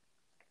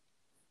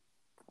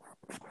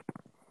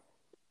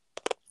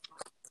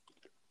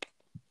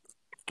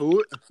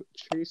 Who?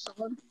 Chase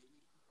on?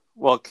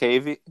 Well,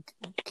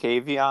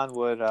 Kavion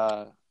would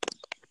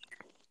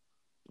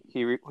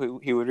he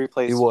would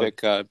replace He would.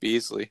 Vic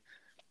Beasley,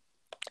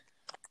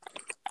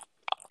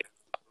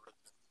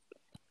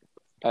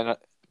 and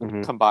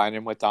combine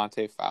him with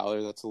Dante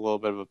Fowler. That's a little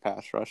bit of a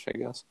pass rush, I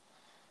guess.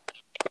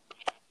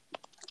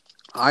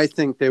 I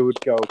think they would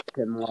go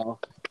Kinlaw.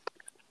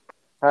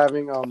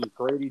 Having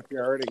Grady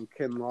Jarrett and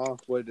Kinlaw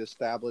would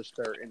establish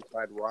their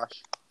inside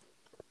rush,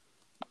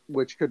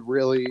 which could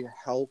really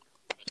help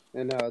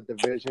in a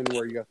division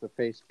where you have to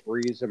face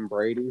Breeze and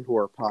Brady, who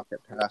are pocket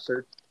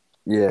passers.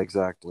 Yeah,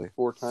 exactly.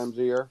 4 times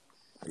a year.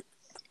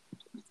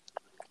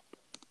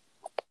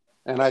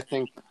 And I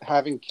think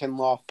having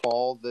Kinlaw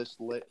fall this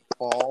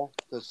fall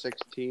to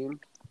 16,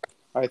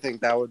 I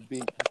think that would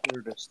be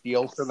considered a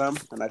steal for them,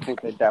 and I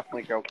think they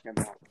definitely go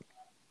Kinlaw.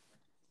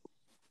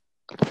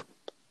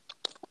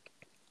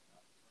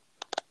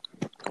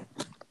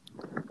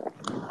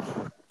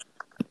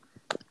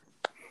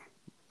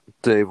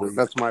 Dave,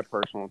 That's my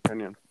personal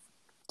opinion.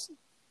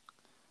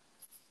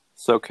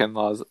 So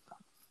Kinlaw's.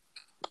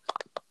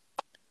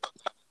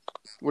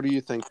 What do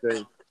you think,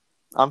 Dave?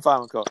 I'm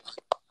fine with going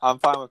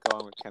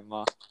with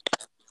Kinlaw.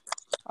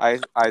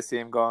 I see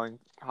him going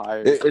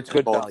higher. It's in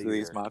good both value of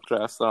these here. mock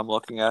drafts that I'm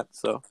looking at.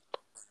 So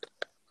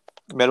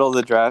middle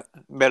of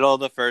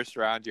the first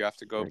round, you have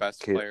to go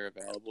best player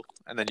available,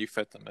 and then you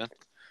fit them in.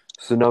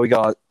 So now we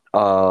got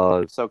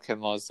So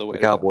Kinlaw's the way the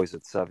to go. Cowboys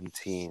at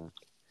 17.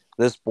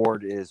 This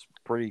board is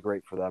pretty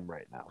great for them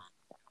right now,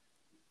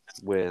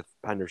 with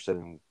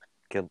Henderson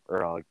and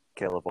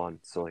Caleb on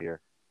still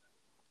here.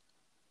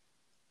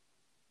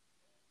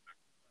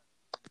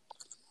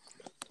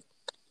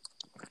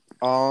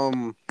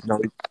 No,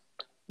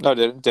 No,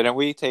 didn't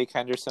we take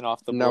Henderson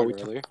off the board we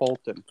earlier? took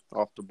Fulton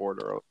off the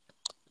board earlier.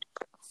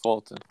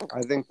 Fulton.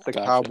 I think the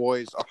Gotcha.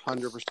 Cowboys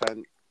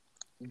 100%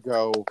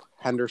 go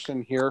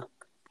Henderson here.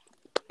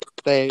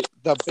 The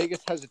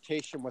biggest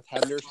hesitation with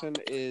Henderson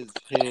is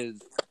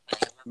his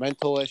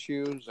mental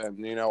issues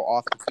and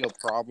off the field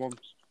problems,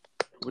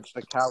 which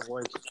the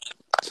Cowboys.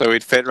 So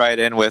we'd fit right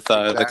in with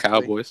the Exactly.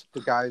 Cowboys.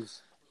 The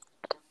guys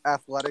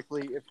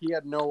athletically, if he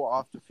had no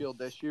off the field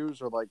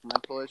issues or like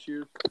mental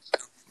issues,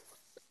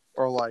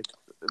 or like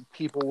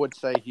people would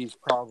say he's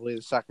probably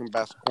the second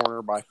best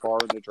corner by far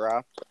in the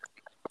draft.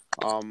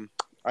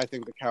 I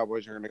think the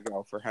Cowboys are going to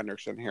go for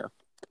Henderson here.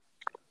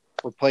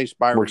 Replace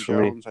Byron Works for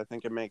me. Jones. I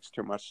think it makes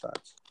too much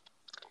sense.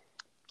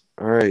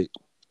 All right.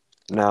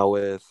 Now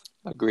with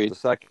Agreed. the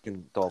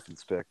second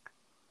Dolphins pick,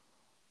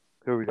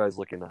 who are you guys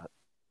looking at?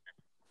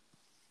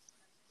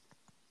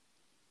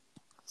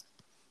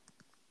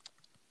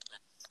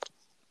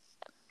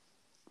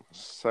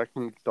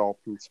 Second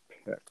Dolphins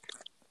pick.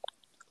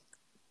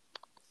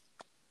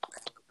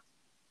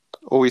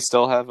 Oh, we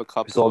still have a We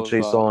couple saw of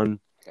Chase on.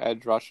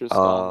 edge rushers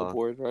still on the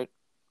board, right?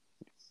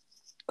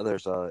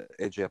 There's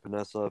AJ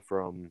Epinesa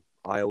from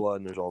Iowa,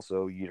 and there's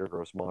also Yetur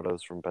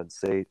Gross-Matos from Penn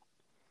State.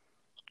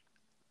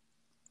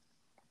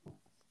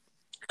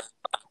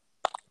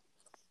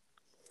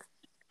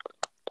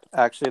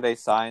 Actually, they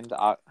signed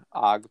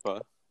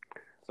Agba,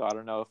 So I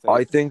don't know if I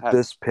they think have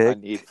this a pick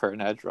need for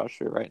an edge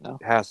rusher right now.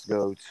 has to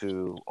go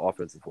to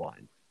offensive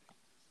line.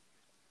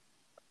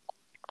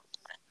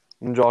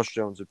 And Josh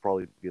Jones would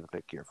probably be the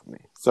pick here for me.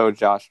 So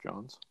Josh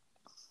Jones.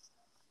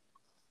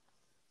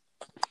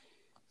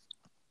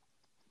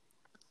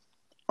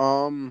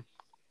 Do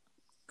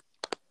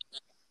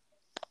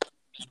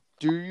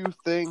you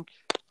think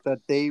that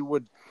they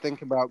would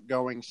think about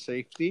going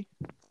safety?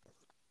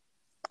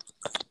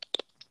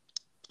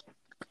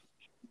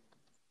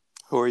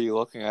 Who are you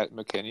looking at,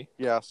 McKinney?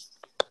 Yes.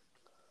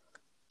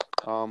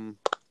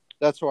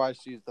 That's why I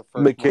see the first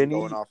one going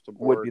McKinney off the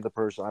would board. be the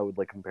person I would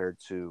like compared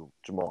to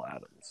Jamal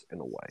Adams in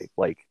a way.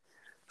 Like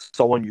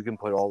someone you can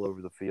put all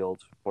over the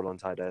field, put on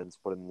tight ends,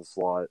 put in the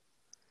slot.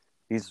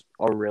 He's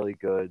a really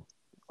good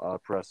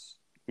press.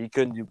 He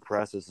couldn't do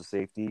press as a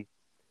safety,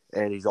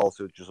 and he's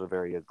also just a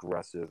very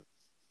aggressive.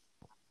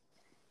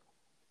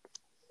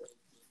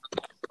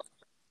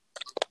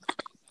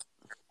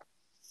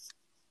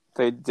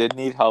 They did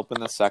need help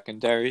in the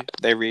secondary.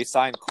 They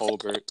re-signed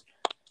Colbert,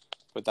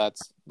 but that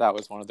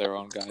was one of their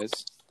own guys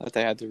that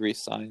they had to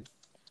re-sign.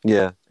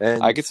 Yeah,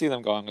 and I could see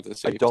them going with the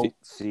safety. I don't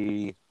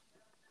see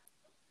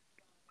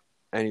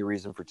any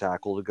reason for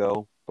tackle to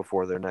go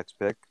before their next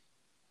pick.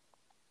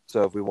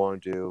 So if we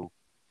want to do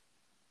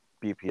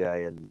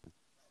BPA and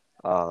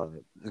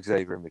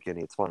Xavier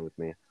McKinney, it's fine with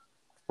me.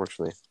 Works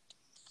for me.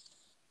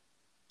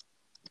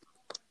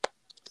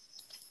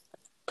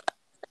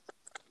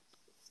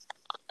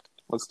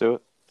 Let's do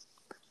it.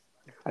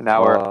 And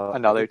now we're I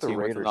another think the team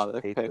with Raiders another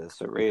hate pick. this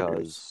The Raiders.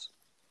 because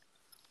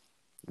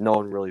no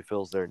one really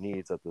fills their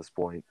needs at this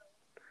point,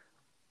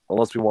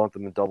 unless we want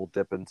them to double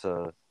dip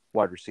into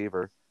wide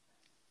receiver.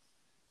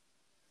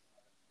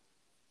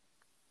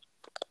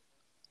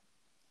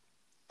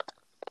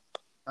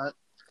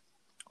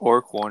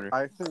 Or corner.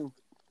 I think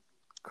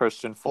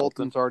Christian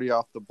Fulton. Fulton's already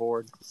off the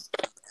board.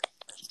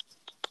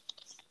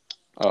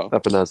 Oh,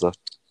 Epineza.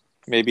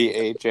 maybe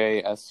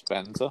AJ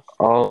Espenza.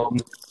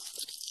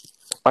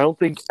 I don't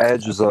think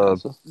edge is a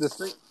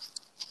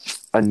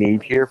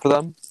need here for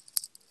them.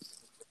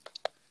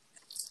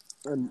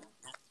 And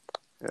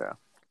yeah,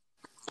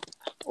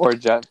 Or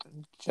Jeff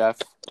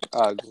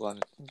Glenn.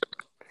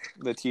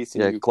 The TCU.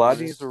 Yeah,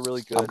 Gladney's a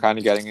really good. I'm kind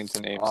of getting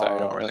into names I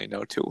don't really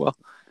know too well.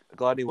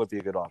 Gladney would be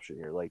a good option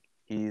here. Like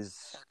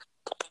he's.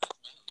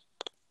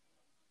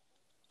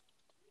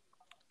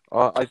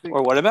 I think.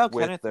 Or what about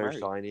with Kenneth their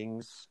Murray?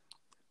 signings,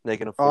 they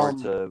can afford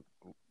to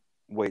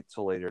wait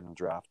till later in the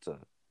draft to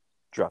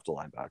draft a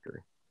linebacker.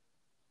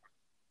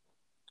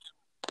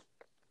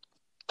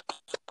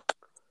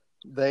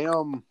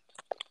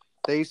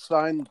 they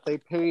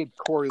paid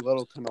Corey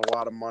Littleton a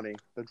lot of money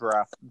to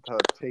draft to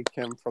take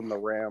him from the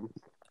Rams.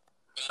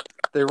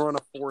 They run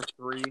a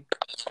 4-3,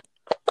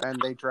 and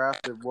they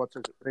drafted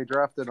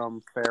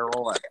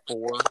Farrell at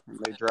 4, and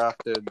they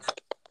drafted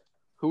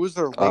who was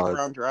their late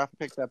round draft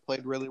pick that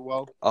played really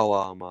well?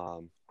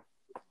 I'm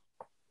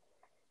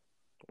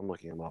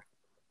looking him up.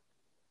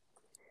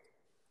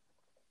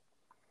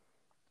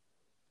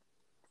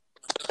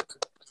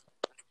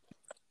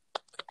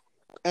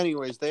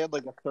 Anyways, they had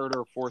like a third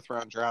or fourth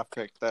round draft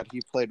pick that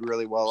he played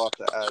really well off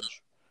the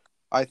edge.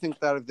 I think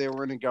that if they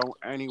were going to go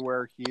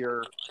anywhere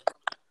here,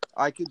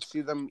 I could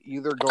see them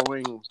either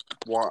going.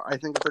 Well, I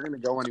think if they're going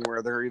to go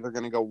anywhere, they're either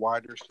going to go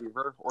wide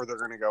receiver or they're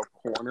going to go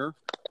corner.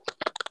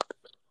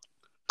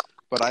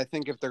 But I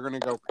think if they're going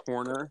to go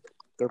corner,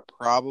 they're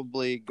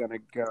probably going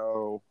to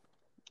go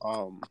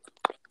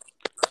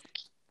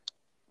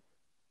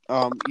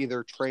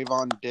either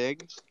Trayvon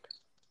Diggs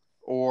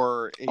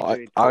or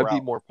AJ I would be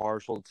Terrell. more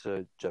partial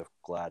to Jeff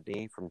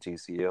Gladney from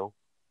TCU.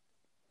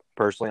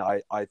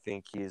 Personally, I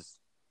think he's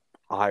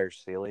a higher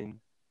ceiling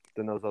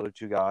than those other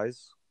two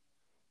guys,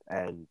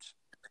 and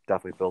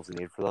definitely fills the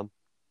need for them.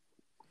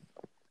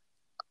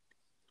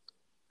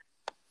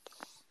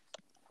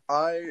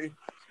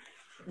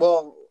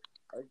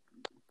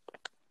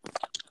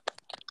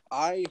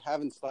 I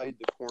haven't studied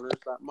the corners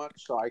that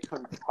much, so I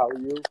couldn't tell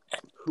you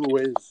who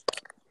is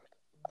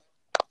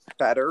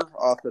better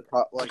off the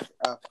top, like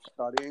after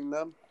studying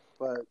them.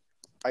 But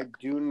I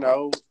do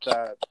know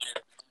that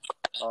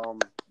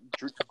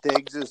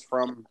Diggs is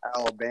from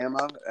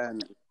Alabama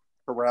and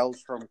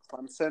Terrell's from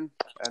Clemson,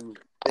 and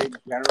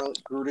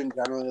Gruden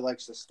generally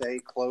likes to stay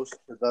close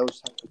to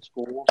those types of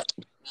schools.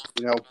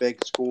 You know,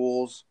 big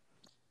schools,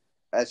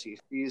 SEC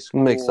schools.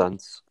 Makes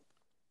sense.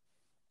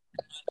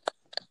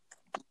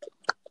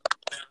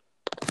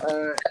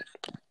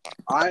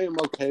 I am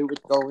okay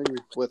with going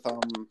with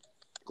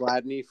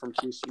Gladney from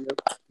TCU.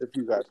 If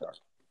you guys are,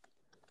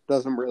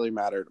 doesn't really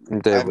matter to me.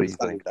 Dave, I what do haven't you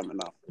studied think? them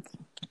enough.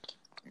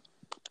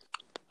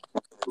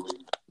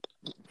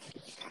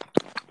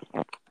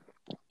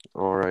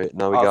 All right,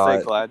 now we I'll got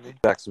say Gladney.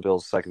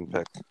 Jacksonville's second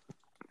pick.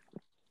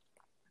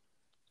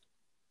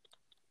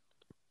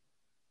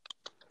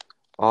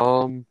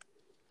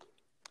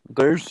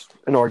 There's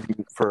an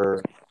argument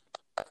for.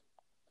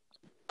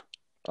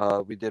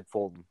 We did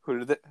Fulton.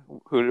 Who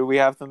do we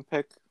have them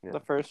pick the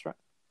first round?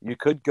 You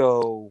could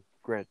go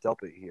Grant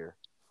Delpit here.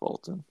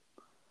 Fulton.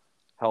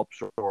 Help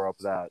shore up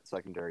that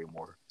secondary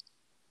more.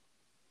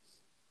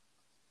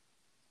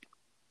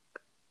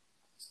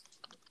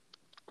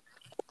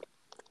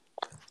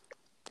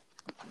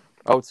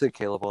 I would say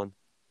Caleb on.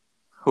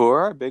 Who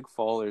are our big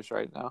fallers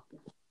right now?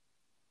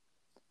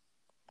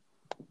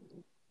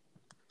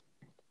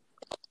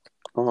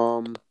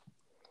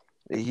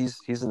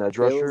 He's an edge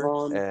Caleb rusher,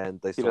 Vaughn. and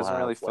they He still doesn't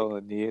have really fill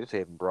a need.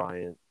 Taven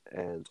Bryant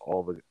and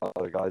all the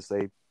other guys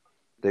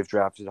they've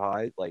drafted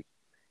high. Like,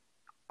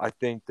 I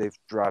think they've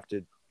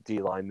drafted D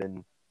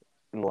linemen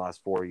in the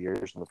last 4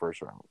 years in the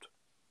first round.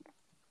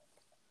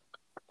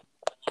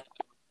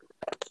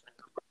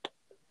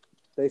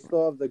 They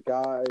still have the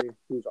guy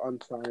who's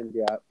unsigned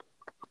yet.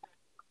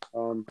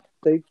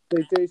 They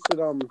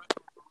Jason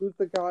who's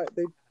the guy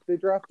they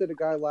drafted a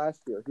guy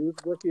last year. He was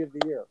rookie of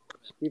the year,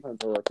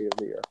 defensive rookie of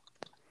the year.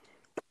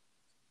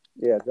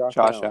 Yeah, Josh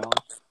Allen.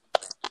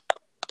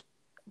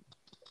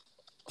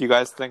 Do you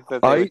guys think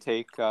that they would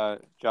take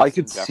Justin I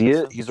could Jefferson? see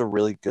it. He's a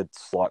really good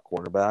slot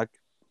cornerback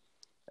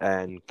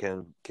and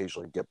can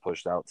occasionally get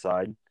pushed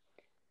outside.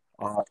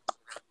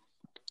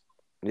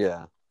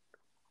 Yeah.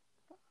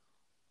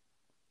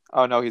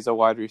 Oh no, he's a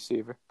wide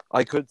receiver.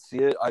 I could see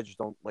it. I just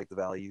don't like the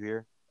value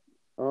here.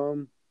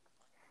 I'm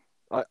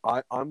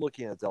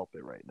looking at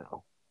Delpit right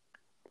now.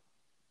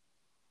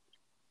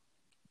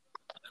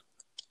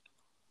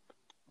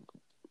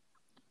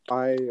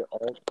 I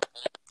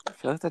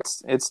feel like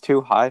it's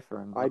too high for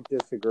him. I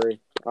disagree.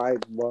 I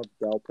love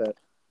Delpit.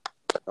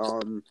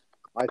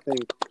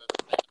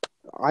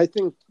 I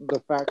think the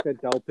fact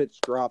that Delpit's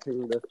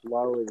dropping this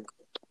low is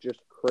just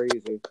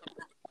crazy.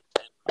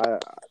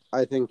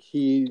 I think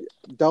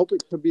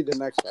Delpit could be the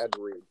next Ed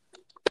Reed.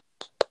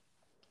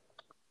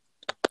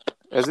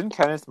 Isn't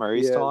Kenneth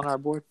Murray still on our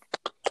board?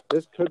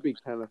 This could be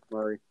Kenneth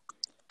Murray.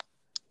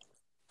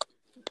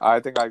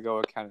 I think I'd go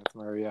with Kenneth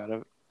Murray out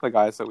of the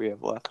guys that we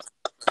have left.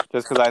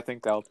 Just because I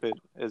think Delpit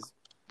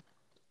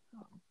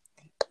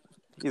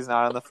he's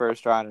not in the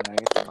first round or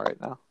anything right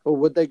now. Well,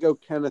 would they go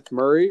Kenneth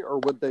Murray or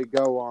would they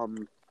go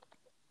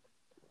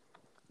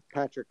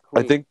Patrick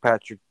Queen? I think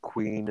Patrick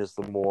Queen is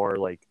the more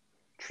like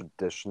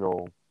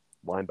traditional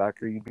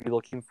linebacker you'd be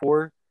looking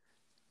for,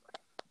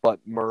 but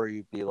Murray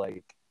would be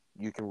like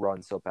you can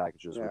run some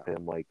packages with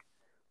him, like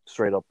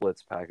straight up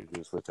blitz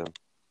packages with him.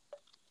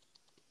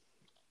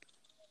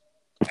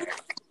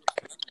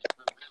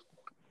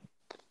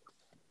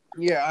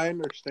 Yeah, I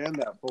understand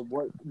that, but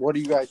what do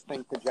you guys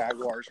think the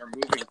Jaguars are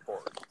moving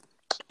for?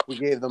 We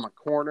gave them a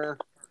corner.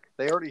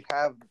 They already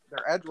have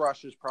their edge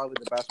rush is probably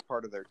the best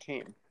part of their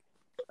team.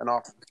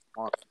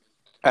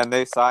 And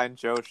they signed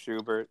Joe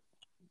Schobert,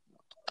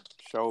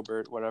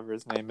 whatever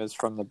his name is,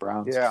 from the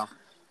Browns. Yeah.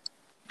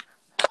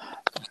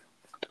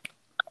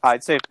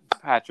 I'd say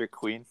Patrick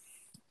Queen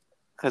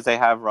because they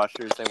have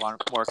rushers. They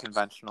want more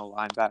conventional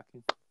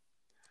linebacking.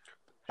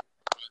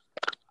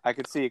 I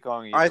could see it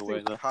going either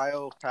way, though.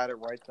 Kyle had it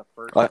right the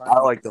first time. I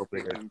like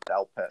Delpit.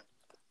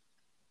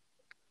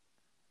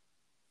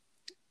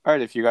 All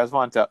right, if you guys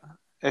want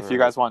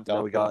Delpit,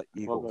 now we got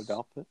Eagles.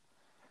 We'll go Delpit.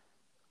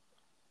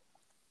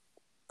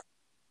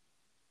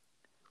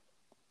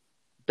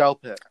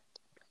 Delpit.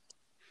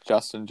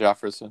 Justin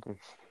Jefferson.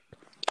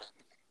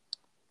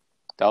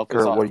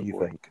 Kurt, what do you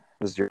think?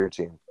 This is your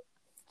team.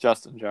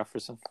 Justin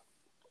Jefferson.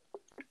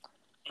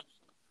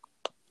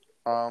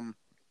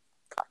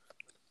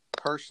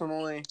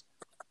 Personally,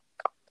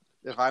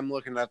 if I'm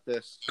looking at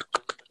this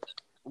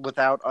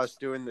without us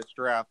doing this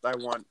draft, I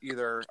want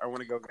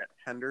to go get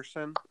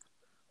Henderson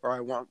or I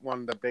want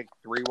one of the big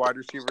 3 wide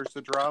receivers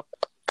to drop.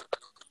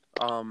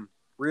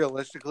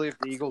 Realistically, if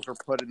the Eagles were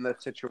put in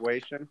this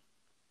situation,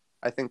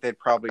 I think they'd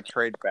probably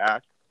trade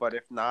back. But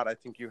if not, I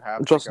think you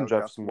have Justin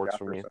Jefferson works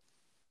for me.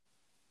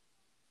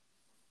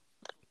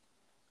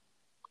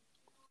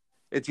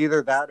 It's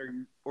either that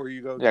or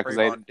you go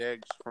Trayvon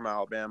Diggs from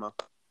Alabama.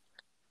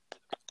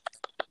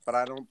 But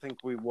I don't think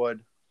we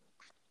would.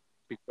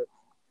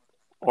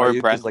 Or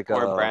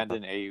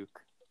Brandon Ayuk.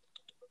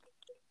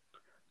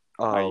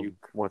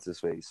 What's his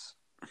face?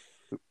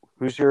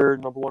 Who's your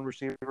number 1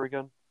 receiver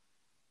again?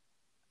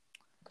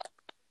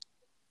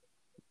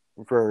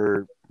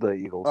 For the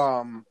Eagles.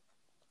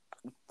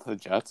 The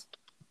Jets?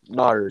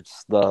 Not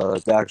Ertz,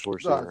 the actual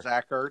receiver.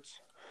 Zach Ertz.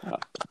 Oh.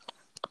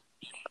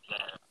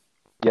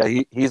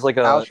 Yeah, he's like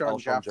a Alshon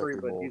Jeffrey,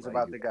 but he's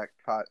about to get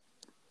cut.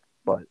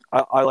 But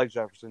I like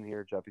Jefferson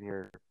here.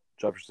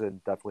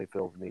 Jefferson definitely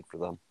fills the need for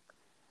them.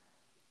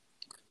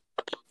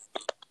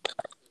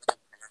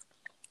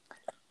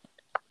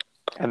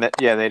 And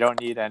they don't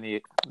need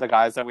any. The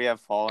guys that we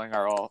have falling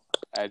are all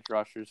edge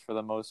rushers for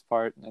the most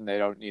part, and they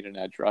don't need an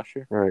edge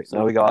rusher. All right, so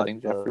now we got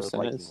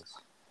Jefferson is.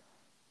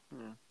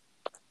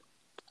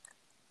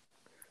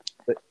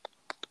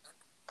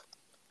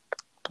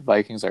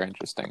 Vikings are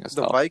interesting as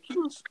the hell. The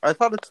Vikings? I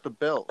thought it's the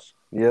Bills.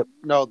 Yep.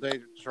 No, that's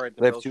right.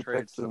 They have 2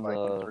 picks in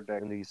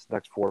these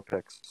next 4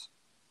 picks.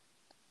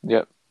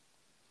 Yep.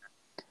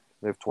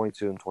 They have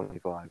 22 and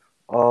 25.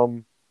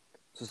 So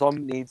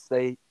some needs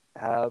they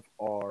have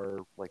are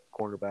like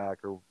cornerback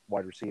or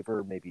wide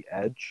receiver, maybe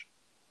edge.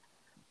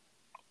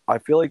 I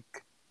feel like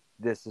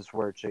this is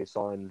where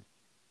Jason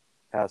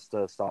has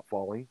to stop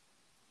falling.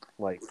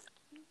 Like,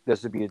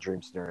 this would be a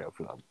dream scenario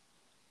for them.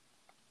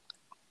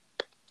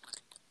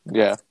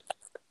 Yeah.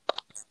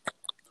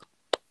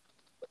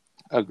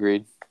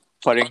 Agreed.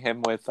 Putting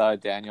him with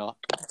Danielle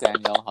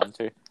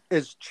Hunter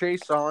Is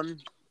Chase on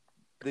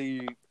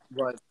the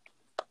what?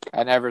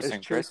 and Is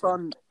Everson Chase Griffin.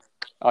 on?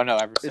 Oh no,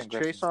 Is Everson Chase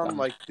Griffin's on done.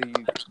 like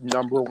the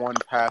number one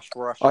pass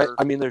rusher?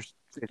 I mean, there's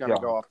Gonna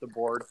go off the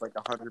board like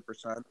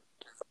 100%.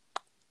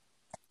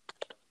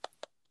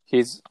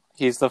 He's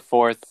the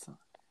fourth.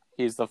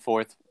 He's the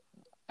fourth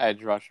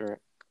edge rusher,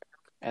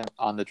 and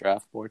on the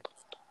draft board.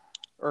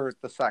 Or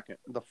the second,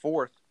 the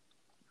fourth.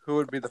 Who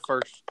would be the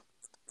first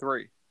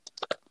three?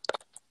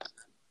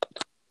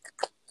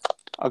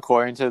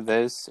 According to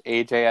this,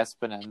 AJ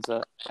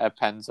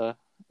Epenza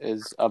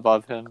is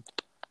above him.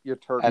 Your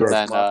Turco And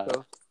then,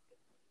 Matos.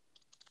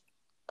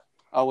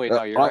 oh wait,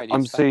 no, you're right.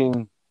 I'm He's second.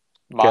 seeing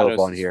Matos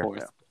on is here. fourth.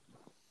 Yeah.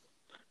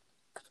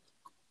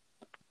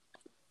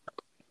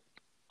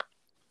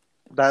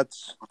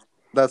 That's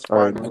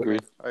fine. Alright.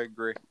 Agreed. I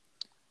agree.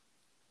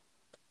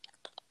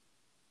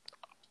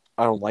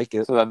 I don't like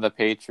it. So then the I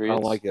Patriots.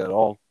 don't like it at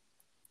all.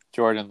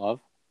 Jordan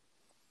Love.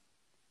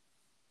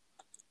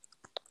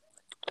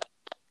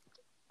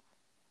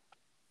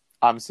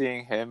 I'm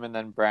seeing him and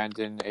then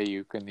Brandon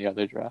Ayuk in the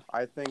other draft.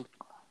 I think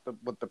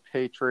with the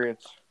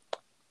Patriots,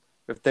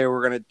 if they were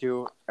going to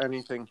do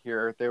anything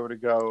here, they would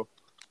go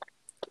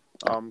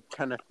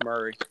Kenneth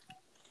Murray.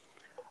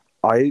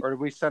 Or did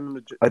we send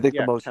him to? I think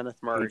the most Kenneth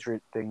Murray.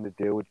 Patriot thing to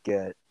do would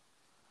get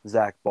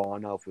Zach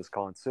Bond of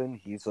Wisconsin.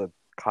 He's a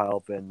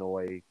Kyle Van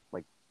Noy,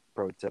 like,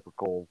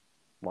 prototypical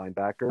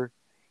linebacker.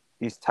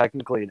 He's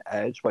technically an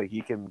edge, but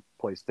he can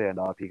play stand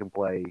up. He can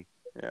play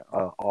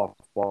off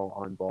ball,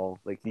 on ball.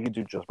 Like, he can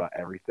do just about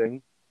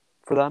everything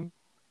for them.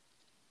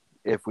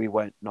 If we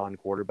went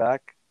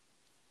non-quarterback,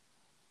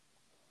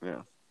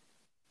 Yeah.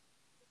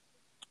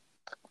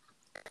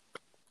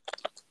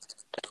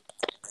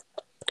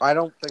 I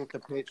don't think the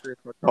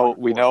Patriots would. Oh,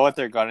 we know what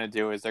they're going to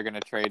do is they're going to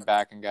trade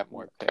back and get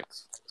more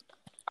picks.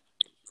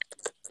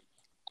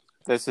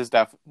 This is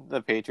the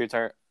Patriots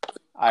are.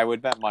 I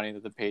would bet money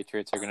that the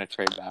Patriots are going to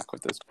trade back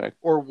with this pick.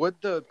 Or would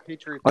the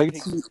Patriots I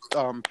take see-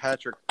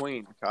 Patrick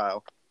Queen,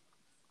 Kyle?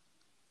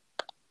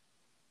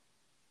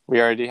 We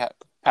already have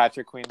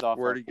Patrick Queen's off.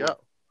 Where'd he go?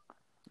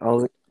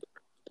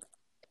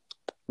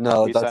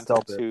 No, We that's sent him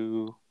Delpit.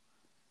 to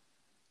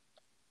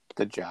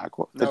the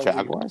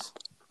Jaguars.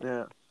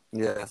 Yeah.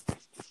 Yeah.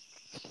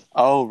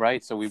 Oh,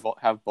 right. So we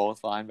have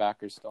both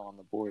linebackers still on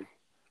the board.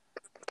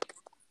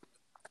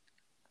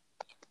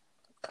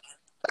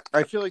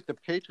 I feel like the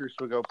Patriots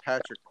would go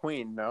Patrick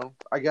Queen. No,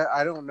 I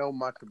don't know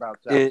much about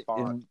Zach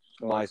Bond.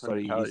 In my so I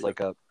couldn't study,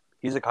 tell you.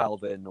 he's a Kyle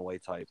Van Noy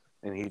type,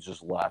 and he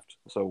just left.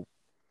 So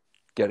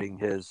getting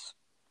his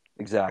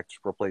exact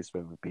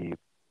replacement would be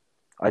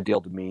ideal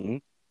to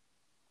me.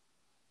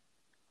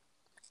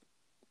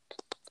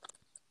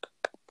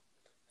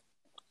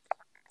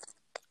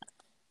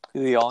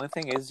 The only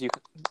thing is,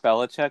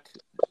 Belichick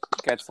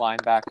gets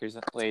linebackers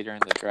later in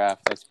the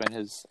draft. That's been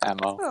his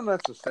MO. Not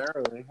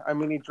necessarily. I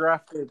mean, he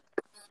drafted.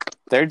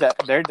 They're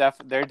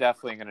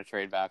definitely going to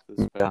trade back this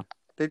pick. Yeah.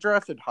 They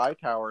drafted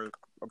Hightower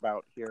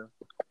about here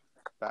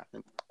back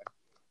in.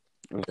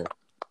 Okay.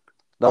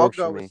 That I'll works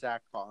go for with me.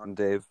 Zach Bond,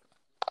 Dave.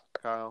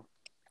 Kyle.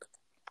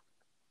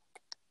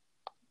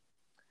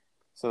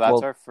 So that's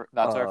Well, our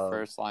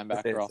first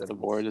linebacker off the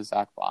Simmons. board is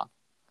Zach Bond,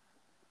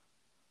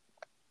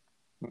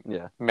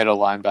 Yeah. middle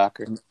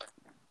linebacker.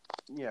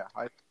 Yeah,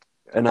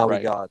 And now Right.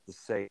 we got the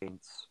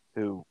Saints,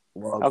 who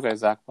love Okay,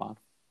 Zach Bond,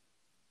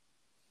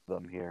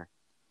 them here.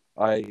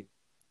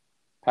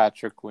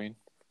 Patrick Queen.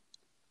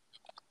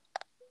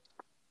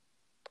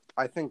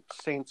 I think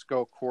Saints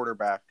go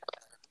quarterback.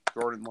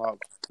 Jordan Love.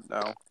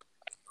 No.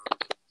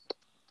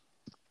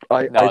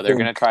 I No, they're think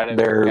going to try to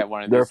get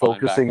one of these they're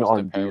focusing linebackers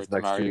on to pair these with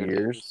next 2 Mario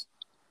years. Davis.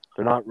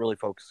 They're not really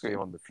focusing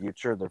on the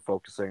future. They're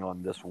focusing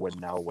on this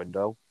win-now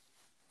window.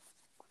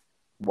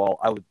 Well,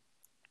 I would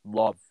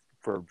love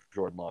for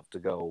Jordan Love to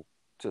go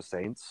to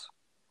Saints.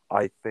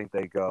 I think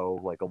they go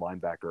like a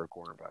linebacker or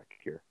cornerback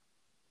here.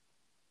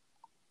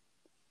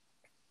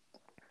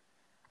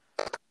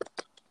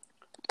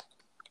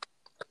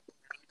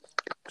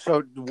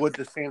 So would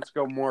the Saints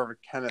go more of a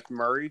Kenneth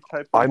Murray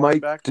type of I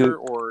might linebacker,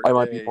 or I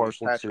might be a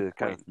partial Patrick to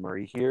Queen? Kenneth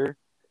Murray here.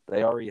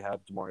 They already have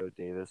Demario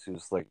Davis,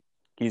 who's like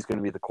he's going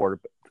to be the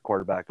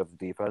quarterback of the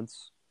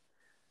defense,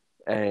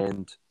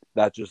 and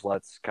that just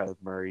lets Kenneth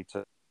Murray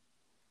to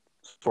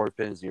sort of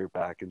pin his ear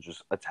back and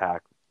just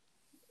attack,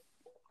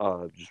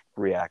 just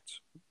react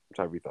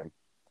to everything.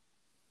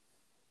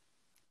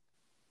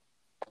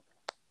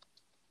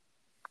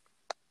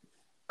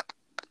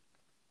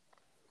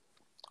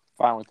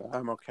 Fine with that.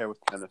 I'm okay with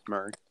Kenneth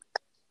Murray.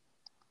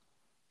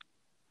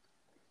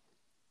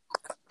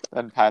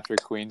 Then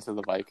Patrick Queen to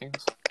the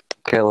Vikings.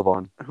 Caleb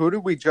on. Who did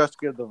we just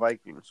give the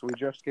Vikings? We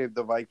just gave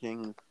the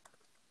Vikings.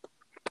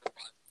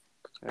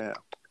 Yeah.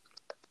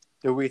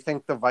 Do we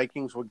think the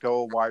Vikings would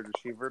go a wide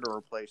receiver to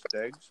replace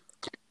Diggs?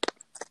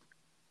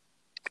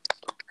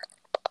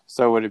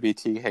 So would it be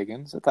T.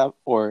 Higgins at that,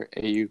 or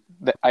Ayuk?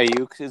 The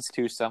Ayuk is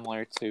too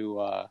similar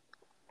to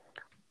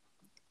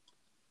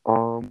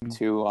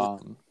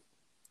Personally,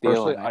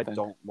 Thielen, I think.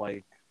 don't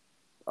like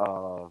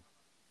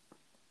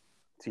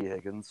T.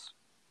 Higgins.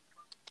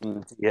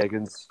 And T.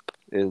 Higgins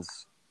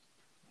is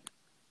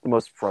the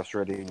most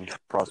frustrating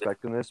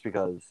prospect in this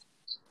because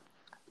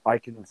I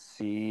can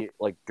see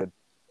like good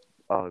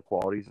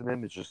qualities in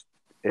him. It's just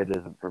it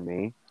isn't for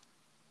me.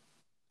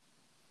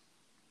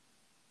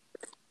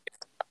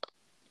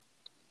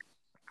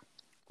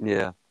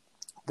 Yeah,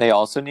 They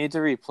also need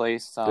to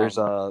replace there's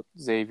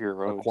Xavier a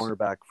Rhodes.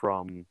 cornerback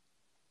from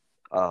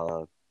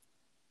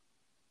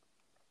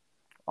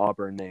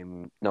Auburn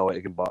named Noah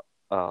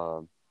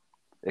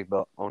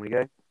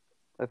Igbokwe,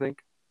 I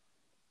think.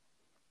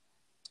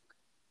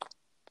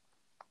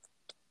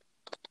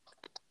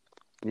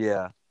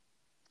 Yeah,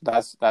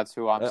 That's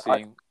who I'm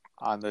seeing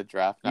on the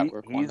Draft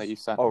Network one that you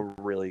sent. He's a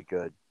really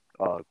good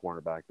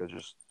cornerback that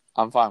just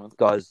I'm fine with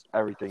does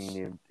everything you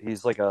need.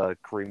 He's like a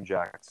Kareem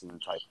Jackson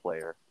type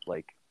player.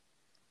 Like,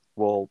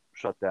 will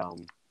shut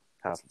down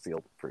half the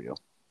field for you.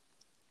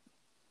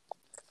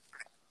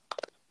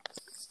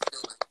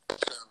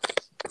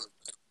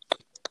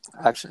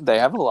 Actually, they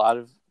have a lot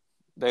of.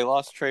 They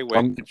lost Trey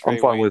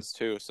Waynes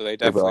too, so they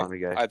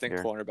definitely. I think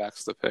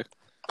cornerback's the pick.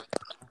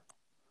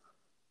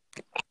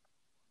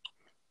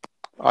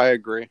 I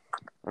agree.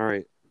 All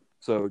right,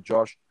 so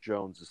Josh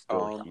Jones is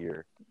still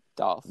here.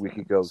 Dolphins. We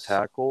could go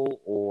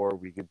tackle, or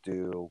we could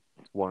do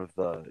one of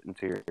the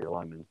interior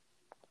linemen.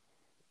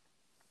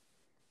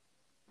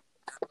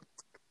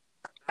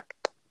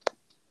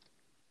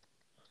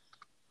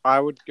 I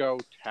would go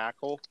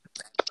tackle.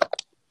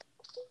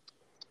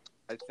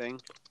 I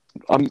think.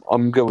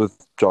 I'm good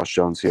with Josh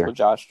Jones here. So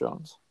Josh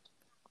Jones.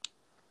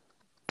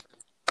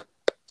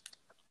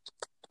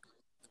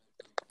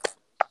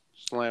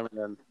 Slam it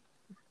in.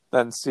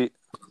 Then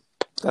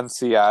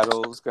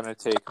Seattle's gonna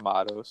take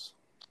Matos.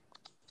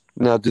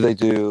 Now, do they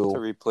do to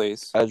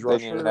replace edge rusher?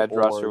 They need an edge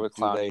rusher with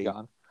Clowney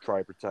gone. Try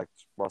to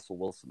protect Russell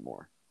Wilson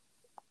more.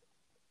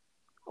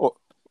 Oh.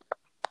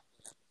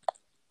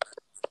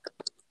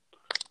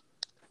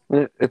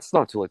 It's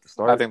not too late to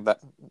start. I think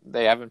that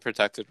they haven't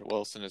protected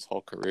Wilson his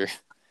whole career.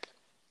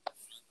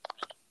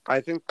 I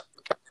think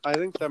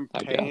them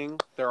paying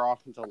their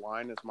offensive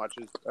line as much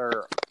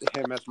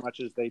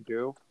as they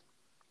do.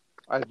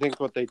 I think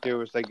what they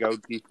do is they go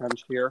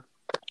defense here,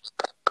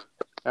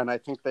 and I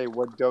think they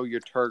would go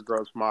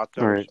Yeturgos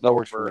Matos right, that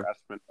works for over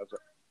Espinoza.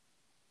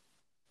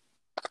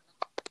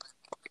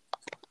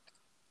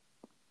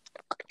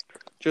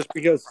 Just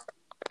because,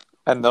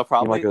 and they'll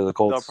probably go to the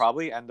Colts. They'll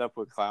probably end up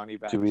with Clowney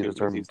back too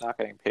because he's not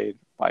getting paid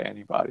by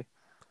anybody.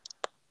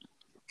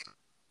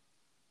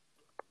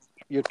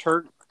 Your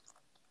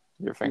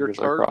fingers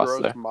are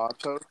crossed there.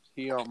 Matos,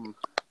 he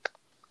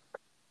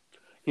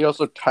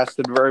also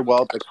tested very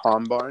well at the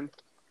combine,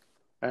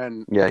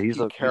 and he's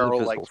a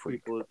physical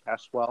freak. People who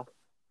test well.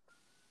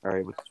 All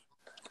right,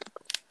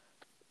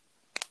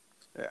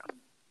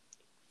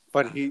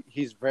 but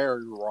he's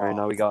very raw. All right,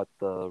 now we got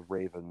the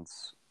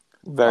Ravens.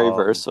 Very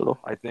versatile.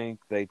 I think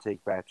they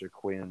take Patrick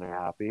Queen and they're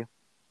happy.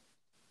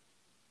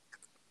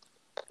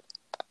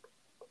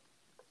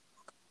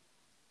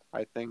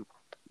 I think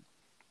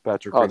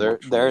Patrick Queen.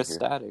 They're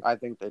ecstatic. I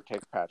think they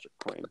take Patrick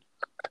Queen.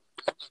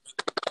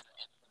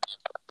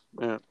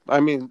 Yeah, I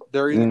mean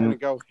they're either going to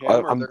go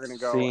him or they're going to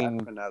go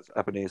Espinoza.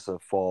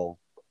 Espinoza fall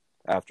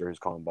after his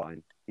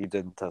combine. He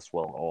didn't test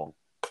well at all.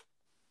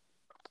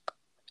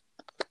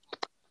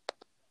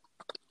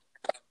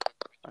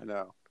 I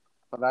know,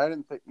 but I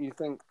didn't think. You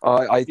think?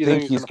 I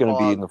think he's going to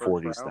be in the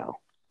 40s now,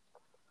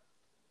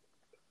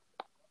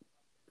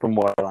 from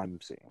what I'm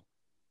seeing.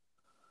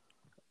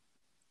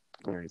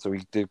 All right, so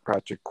we did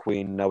Patrick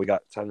Queen. Now we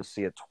got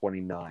Tennessee at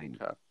 29.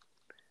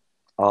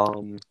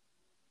 Okay.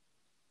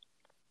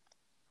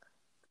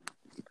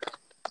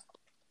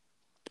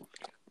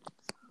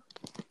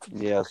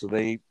 Yeah, so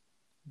they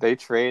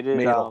traded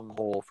made a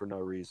hole for no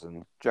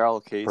reason.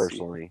 Gerald Casey.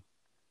 Personally.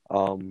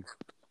 Well,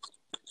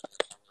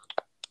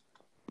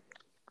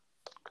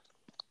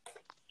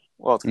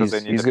 it's because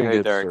they need to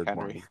pay Derrick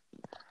Henry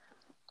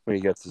when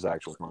he gets his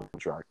actual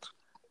contract.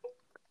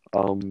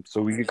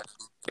 So we could...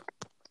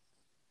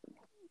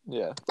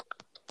 Yeah.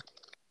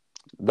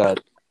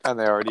 And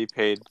they already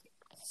paid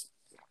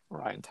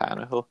Ryan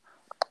Tannehill.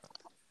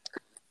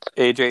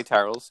 AJ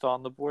Terrell's still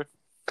on the board?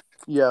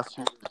 Yes.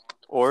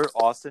 Or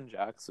Austin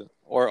Jackson.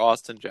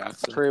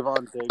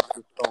 Trayvon Diggs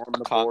is still on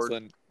the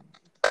board.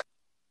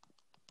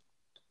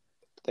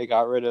 They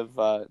got rid of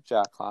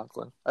Jack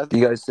Conklin. Do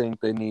you guys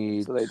think they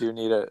need... So they do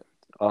need a...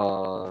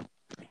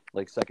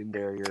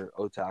 secondary or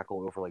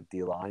O-tackle over,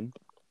 D-line?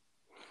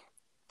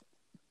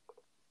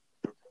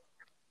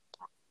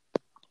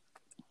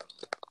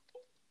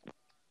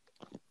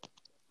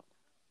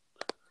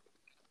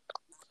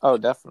 Oh,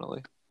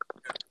 definitely.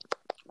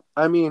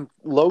 I mean,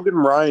 Logan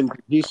Ryan,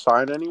 did he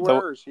sign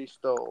anywhere, or is he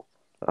still...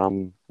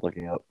 I'm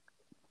looking up.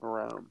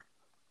 Around.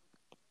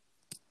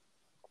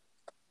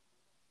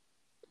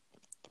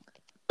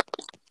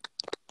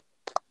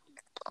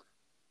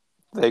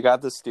 They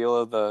got the steal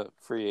of the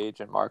free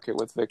agent market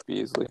with Vic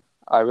Beasley.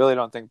 I really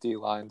don't think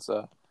D-line's...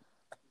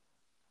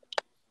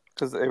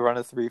 Because they run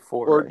a 3-4.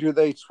 Or do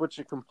they switch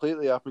it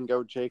completely up and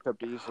go Jacob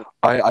Beasley?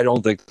 I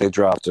don't think they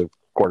draft a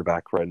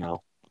quarterback right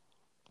now.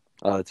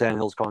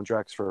 Tannehill's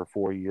contract's for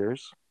 4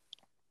 years.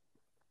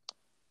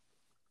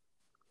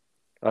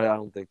 I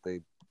don't think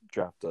they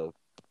draft a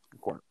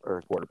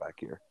quarterback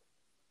here.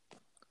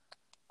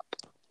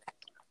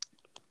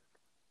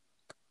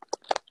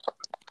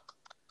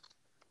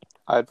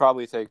 I'd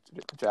probably take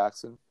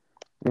Jackson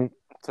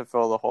to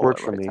fill the hole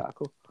Works at for right me.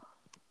 tackle.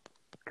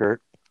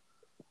 Kurt?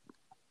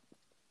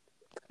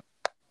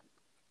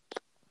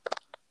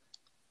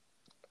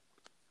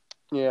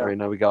 Yeah, All right,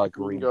 now we got we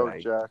can Green go Bay.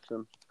 with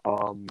Jackson.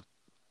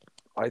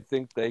 I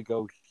think they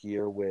go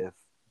here with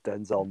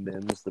Denzel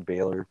Mims, the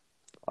Baylor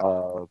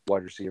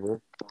wide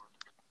receiver.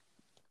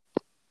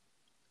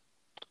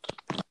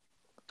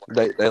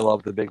 They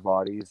love the big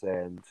bodies,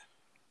 and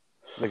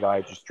the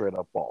guy just straight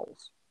up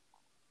balls.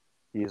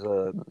 He's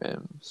a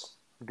Mims.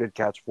 good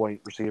catch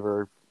point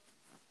receiver,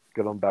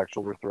 good on back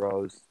shoulder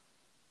throws.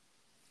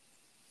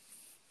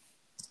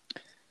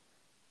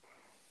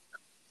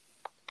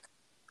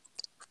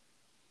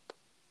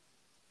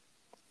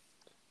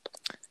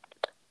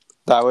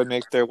 That would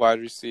make their wide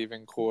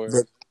receiving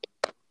core.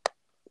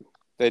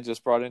 They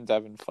just brought in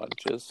Devin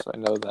Funches. I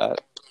know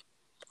that.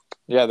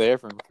 Yeah, they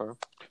have room for him.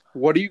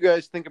 What do you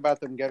guys think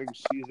about them getting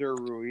Cesar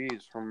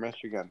Ruiz from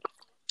Michigan?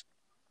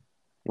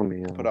 Let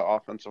me, Put an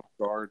offensive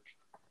guard.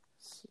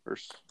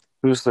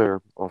 who's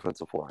their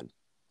offensive line?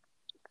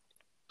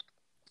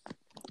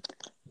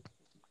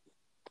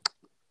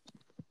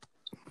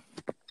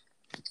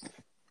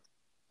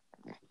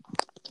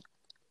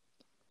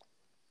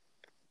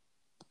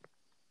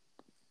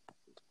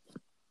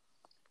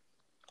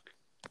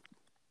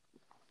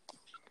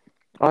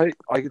 I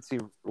could see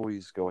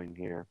Ruiz going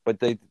here,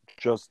 but they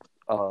just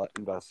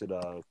invested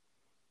a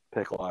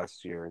pick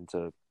last year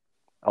into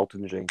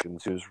Elton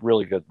Jenkins, who was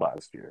really good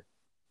last year.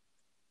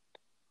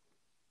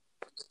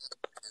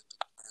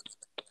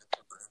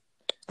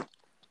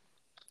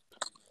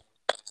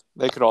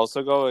 They could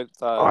also go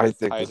with I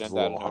think tight this is a end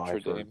out little of high Notre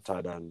for Dame.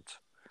 tight end.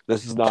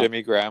 This is not.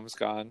 Jimmy Graham's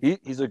gone.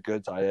 He's a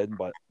good tight end,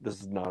 but this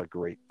is not a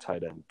great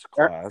tight end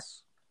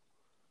class.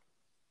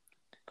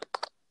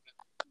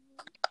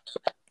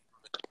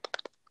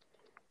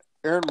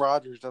 Aaron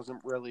Rodgers doesn't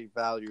really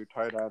value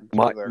tight ends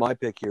either. My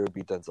pick here would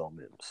be Denzel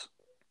Mims.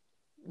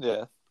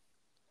 Yeah.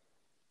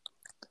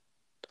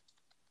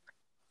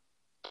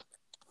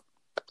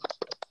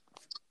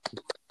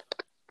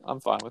 I'm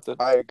fine with it.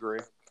 I agree.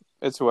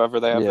 It's whoever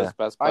they have as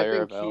best I player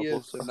think available. he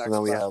is the So next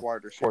now we best have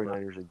wide receiver,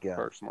 49ers again.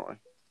 personally.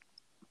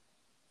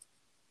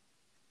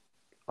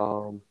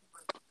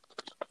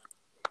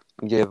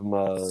 Give him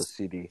a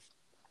CD.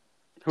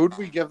 Who did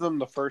we give them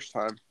the first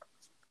time?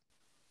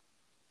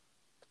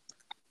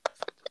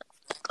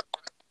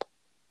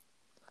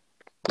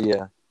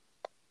 Yeah.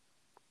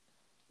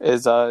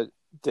 Is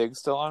Diggs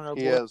still on our board?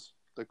 He is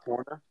the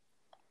corner.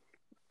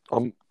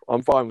 I'm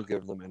fine with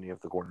giving them any of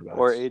the quarterbacks.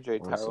 Or AJ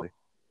Terrell. honestly.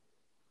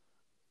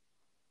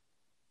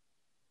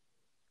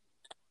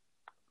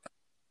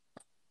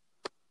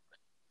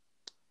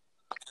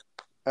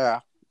 Yeah,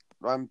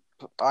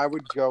 I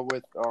would go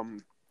with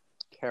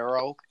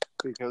Terrell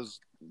because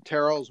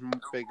Terrell's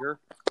bigger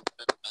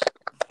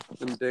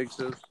than Diggs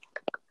is.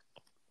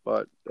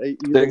 But either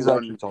Diggs one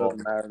actually tall.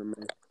 doesn't matter to me.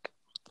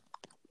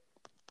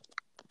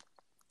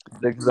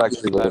 Diggs is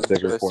actually a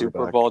bigger The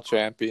quarterback. Super Bowl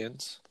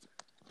champions.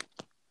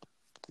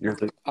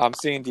 I'm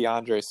seeing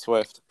DeAndre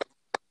Swift.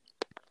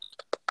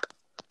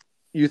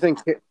 You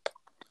think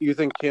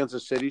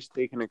Kansas City's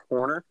taking a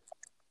corner?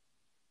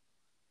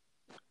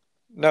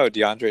 No,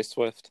 DeAndre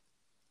Swift,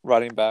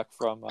 running back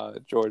from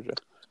Georgia.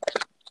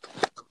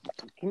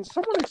 Can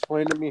someone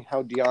explain to me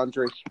how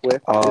DeAndre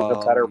Swift is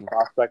a better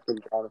prospect than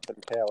Jonathan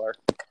Taylor?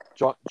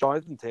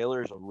 Jonathan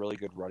Taylor is a really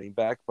good running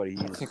back, but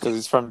Because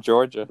he's from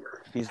Georgia.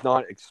 He's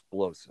not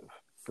explosive,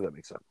 if that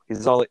makes sense.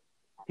 He's not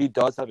he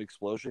does have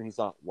explosion. He's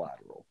not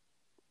lateral.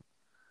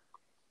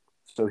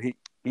 So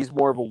he's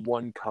more of a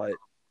one cut.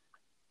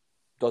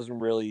 Doesn't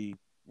really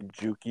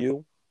juke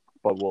you,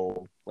 but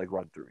will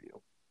run through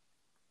you.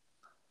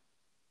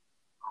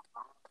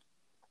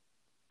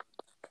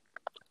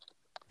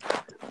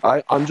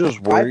 I'm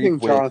just worried. I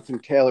think Jonathan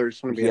Taylor is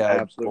going to be an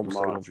had absolute almost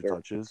 700 monster.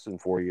 touches in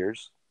 4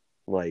 years.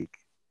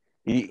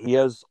 He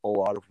has a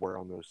lot of wear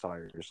on those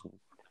tires. And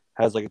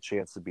has a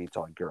chance to be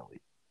Todd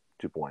Gurley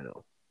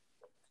 2.0.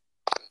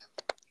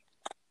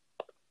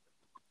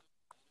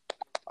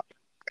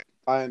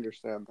 I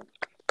understand that.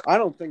 I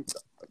don't think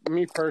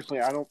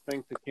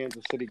the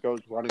Kansas City goes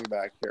running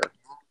back here.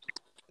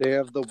 They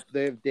have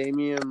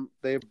Damian.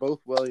 They have both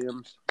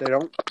Williams. They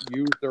don't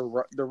use their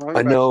running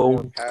backs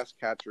are pass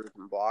catchers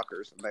and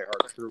blockers, and they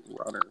are true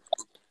runners.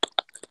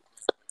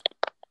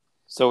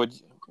 So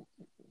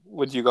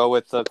would you go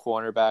with the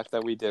cornerback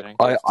that we didn't?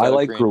 I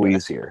like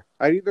Ruiz here.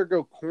 I'd either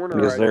go corner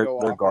because or I'd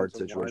go their guard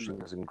offensive situation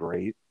lineman. isn't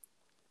great,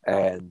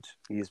 and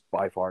he's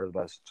by far the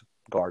best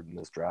guard in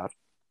this draft.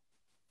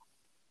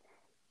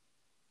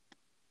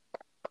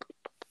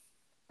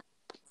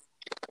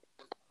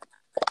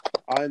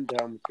 I'm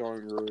down with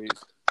going Ruiz.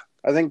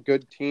 I think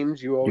good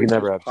teams, you always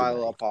never just have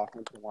pile up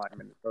offensive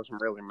linemen. It doesn't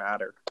really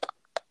matter.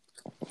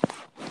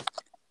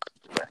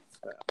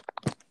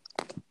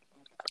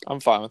 I'm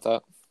fine with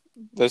that.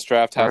 This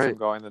draft has All right. him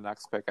going the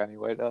next pick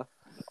anyway to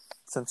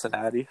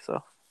Cincinnati,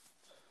 so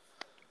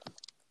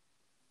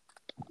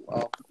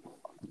Well,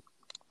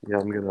 Yeah,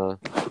 I'm gonna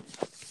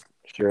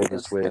share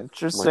this with my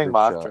interesting group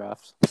mock chat.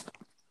 draft.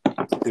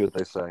 See what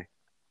they say.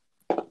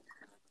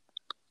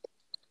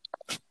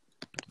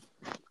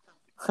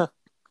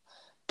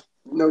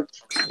 no,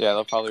 Yeah,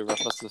 they'll probably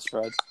rip us this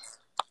Fred.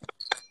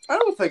 I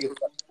don't think it's.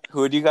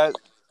 Who do you guys?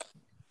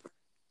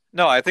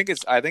 No, I think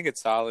it's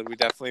solid. We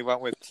definitely went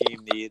with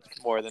team need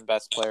more than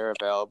best player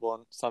available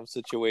in some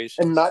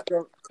situations. And not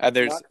going. And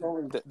Not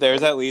going.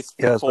 there's at least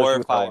Yeah, 4 especially or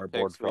with how our 5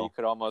 board picks where you fell.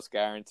 could almost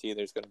guarantee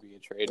there's going to be a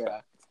trade Yeah.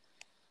 back.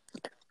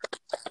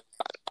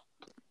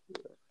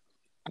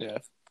 Yeah.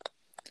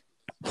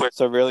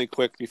 So really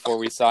quick before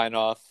we sign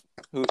off,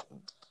 who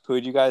do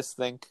you guys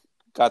think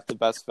got the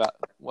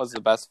was the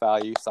best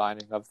value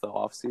signing of the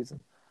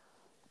offseason?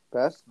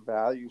 Best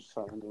value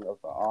signing of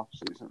the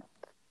offseason.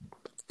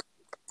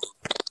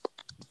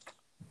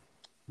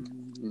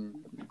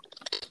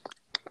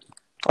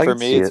 I For can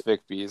me, see it's it.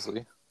 Vic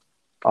Beasley.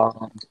 I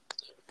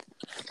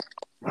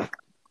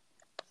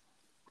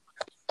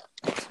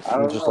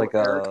don't Just know. like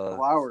Eric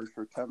Flowers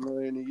for $10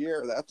 million a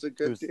year. That's a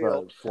good who's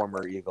deal. the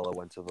former Eagle that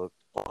went to the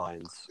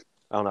Lions?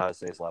 I don't know how to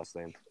say his last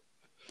name.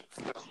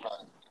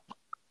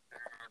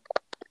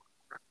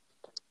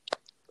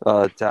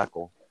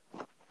 Tackle.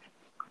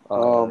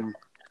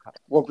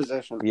 What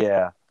position?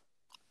 Yeah,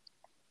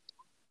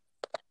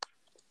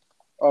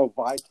 Oh,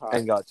 Vitai.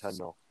 and got 10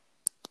 mil.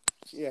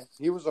 Yeah,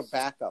 he was a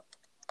backup.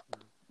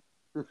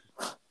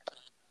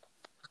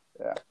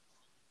 Yeah.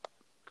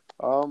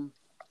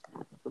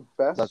 The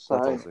best That's sign,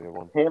 also a good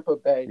one. Tampa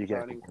Bay You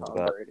can't signing think of Tom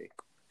that. Brady.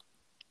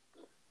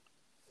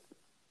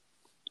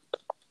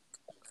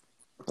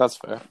 That's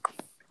fair.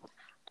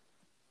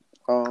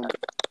 Um,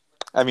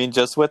 I mean,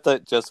 just with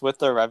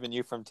the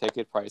revenue from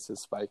ticket prices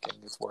spiking,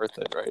 it's worth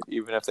it, right?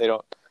 Even if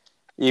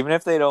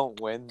they don't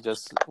win,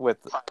 just with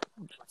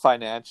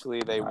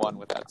financially, they won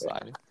with that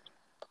signing.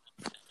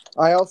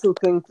 I also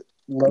think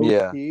low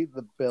Yeah. key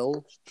the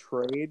Bills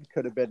trade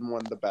could have been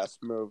one of the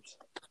best moves.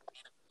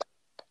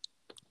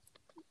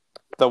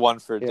 The one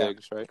for Yeah.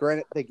 Diggs, right?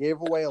 Granted, they gave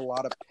away a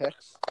lot of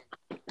picks,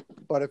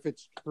 but if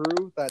it's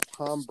true that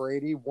Tom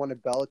Brady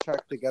wanted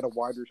Belichick to get a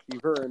wide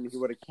receiver and he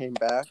would have came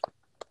back,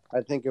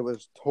 I think it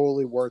was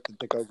totally worth it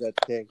to go get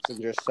Diggs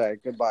and just say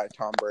goodbye,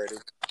 Tom Brady.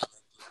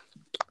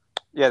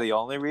 Yeah, the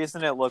only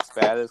reason it looks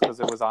bad is because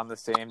it was on the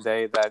same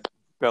day that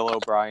Bill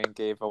O'Brien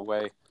gave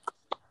away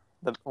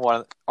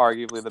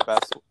arguably the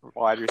best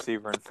wide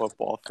receiver in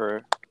football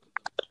for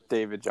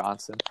David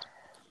Johnson.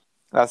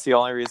 That's the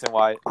only reason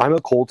why. I'm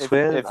a Colts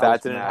fan. If I that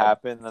was didn't mad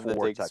happen, then the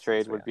for Diggs Texans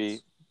trade would be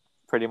fans.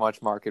 pretty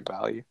much market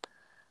value.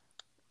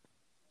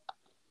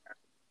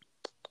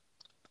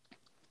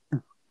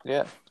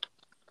 Yeah,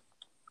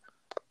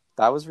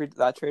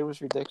 that trade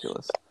was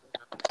ridiculous.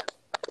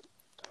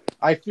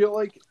 I feel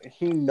like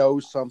he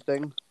knows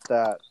something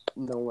that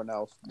no one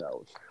else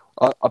knows.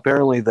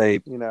 Apparently, they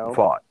You know?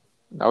 fought.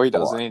 No, he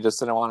doesn't. He just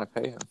didn't want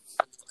to pay him.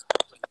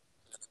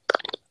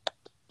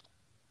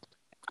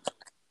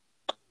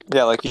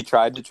 Yeah, like he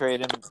tried to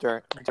trade him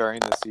during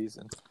the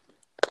season,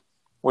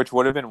 which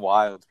would have been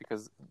wild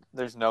because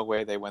there's no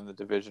way they win the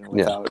division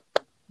without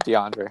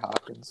DeAndre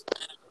Hopkins.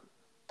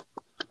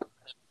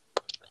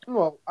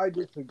 Well, I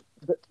just think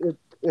that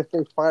if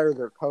they fire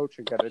their coach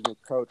and get a new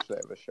coach, they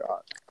have a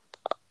shot.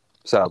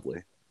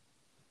 Sadly,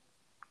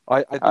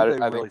 I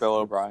think Bill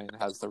O'Brien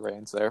has the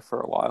reins there for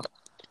a while.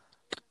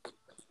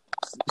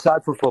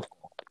 Sad for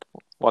football.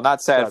 Well,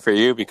 not sad for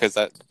you because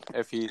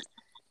if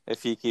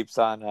he keeps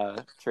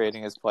on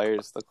trading his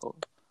players,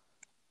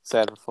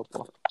 sad for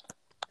football.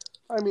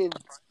 I mean,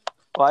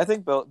 well, I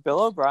think Bill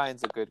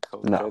O'Brien's a good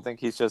coach. No. I think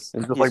he's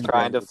like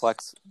trying to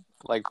flex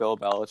like Bill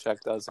Belichick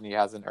does, and he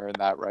hasn't earned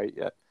that right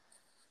yet.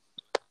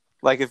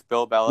 Like if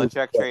Bill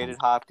Belichick traded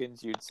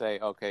Hopkins, you'd say,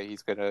 okay,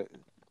 he's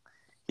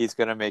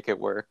gonna make it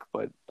work.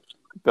 But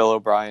Bill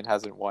O'Brien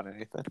hasn't won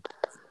anything.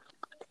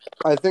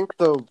 I think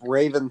the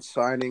Ravens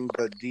signing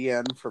the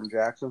DN from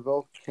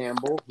Jacksonville,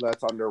 Campbell,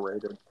 that's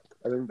underrated.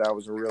 I think that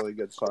was a really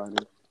good signing.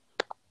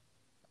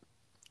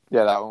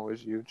 Yeah, that one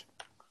was huge.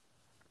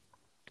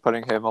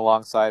 Putting him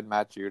alongside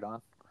Matt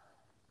Judon.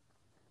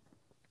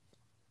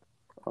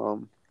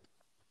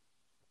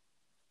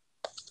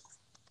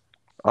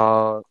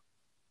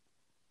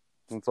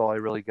 That's all I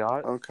really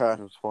got. Okay. It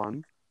was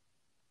fun.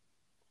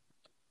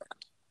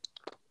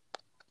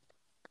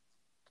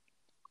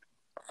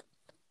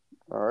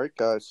 All right,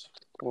 guys.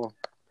 Well,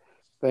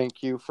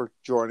 thank you for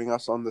joining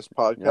us on this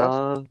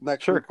podcast.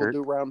 Next week we'll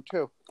do round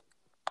 2.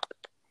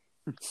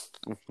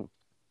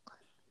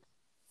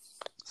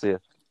 See ya.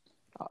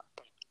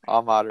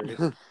 I'll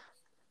moderate.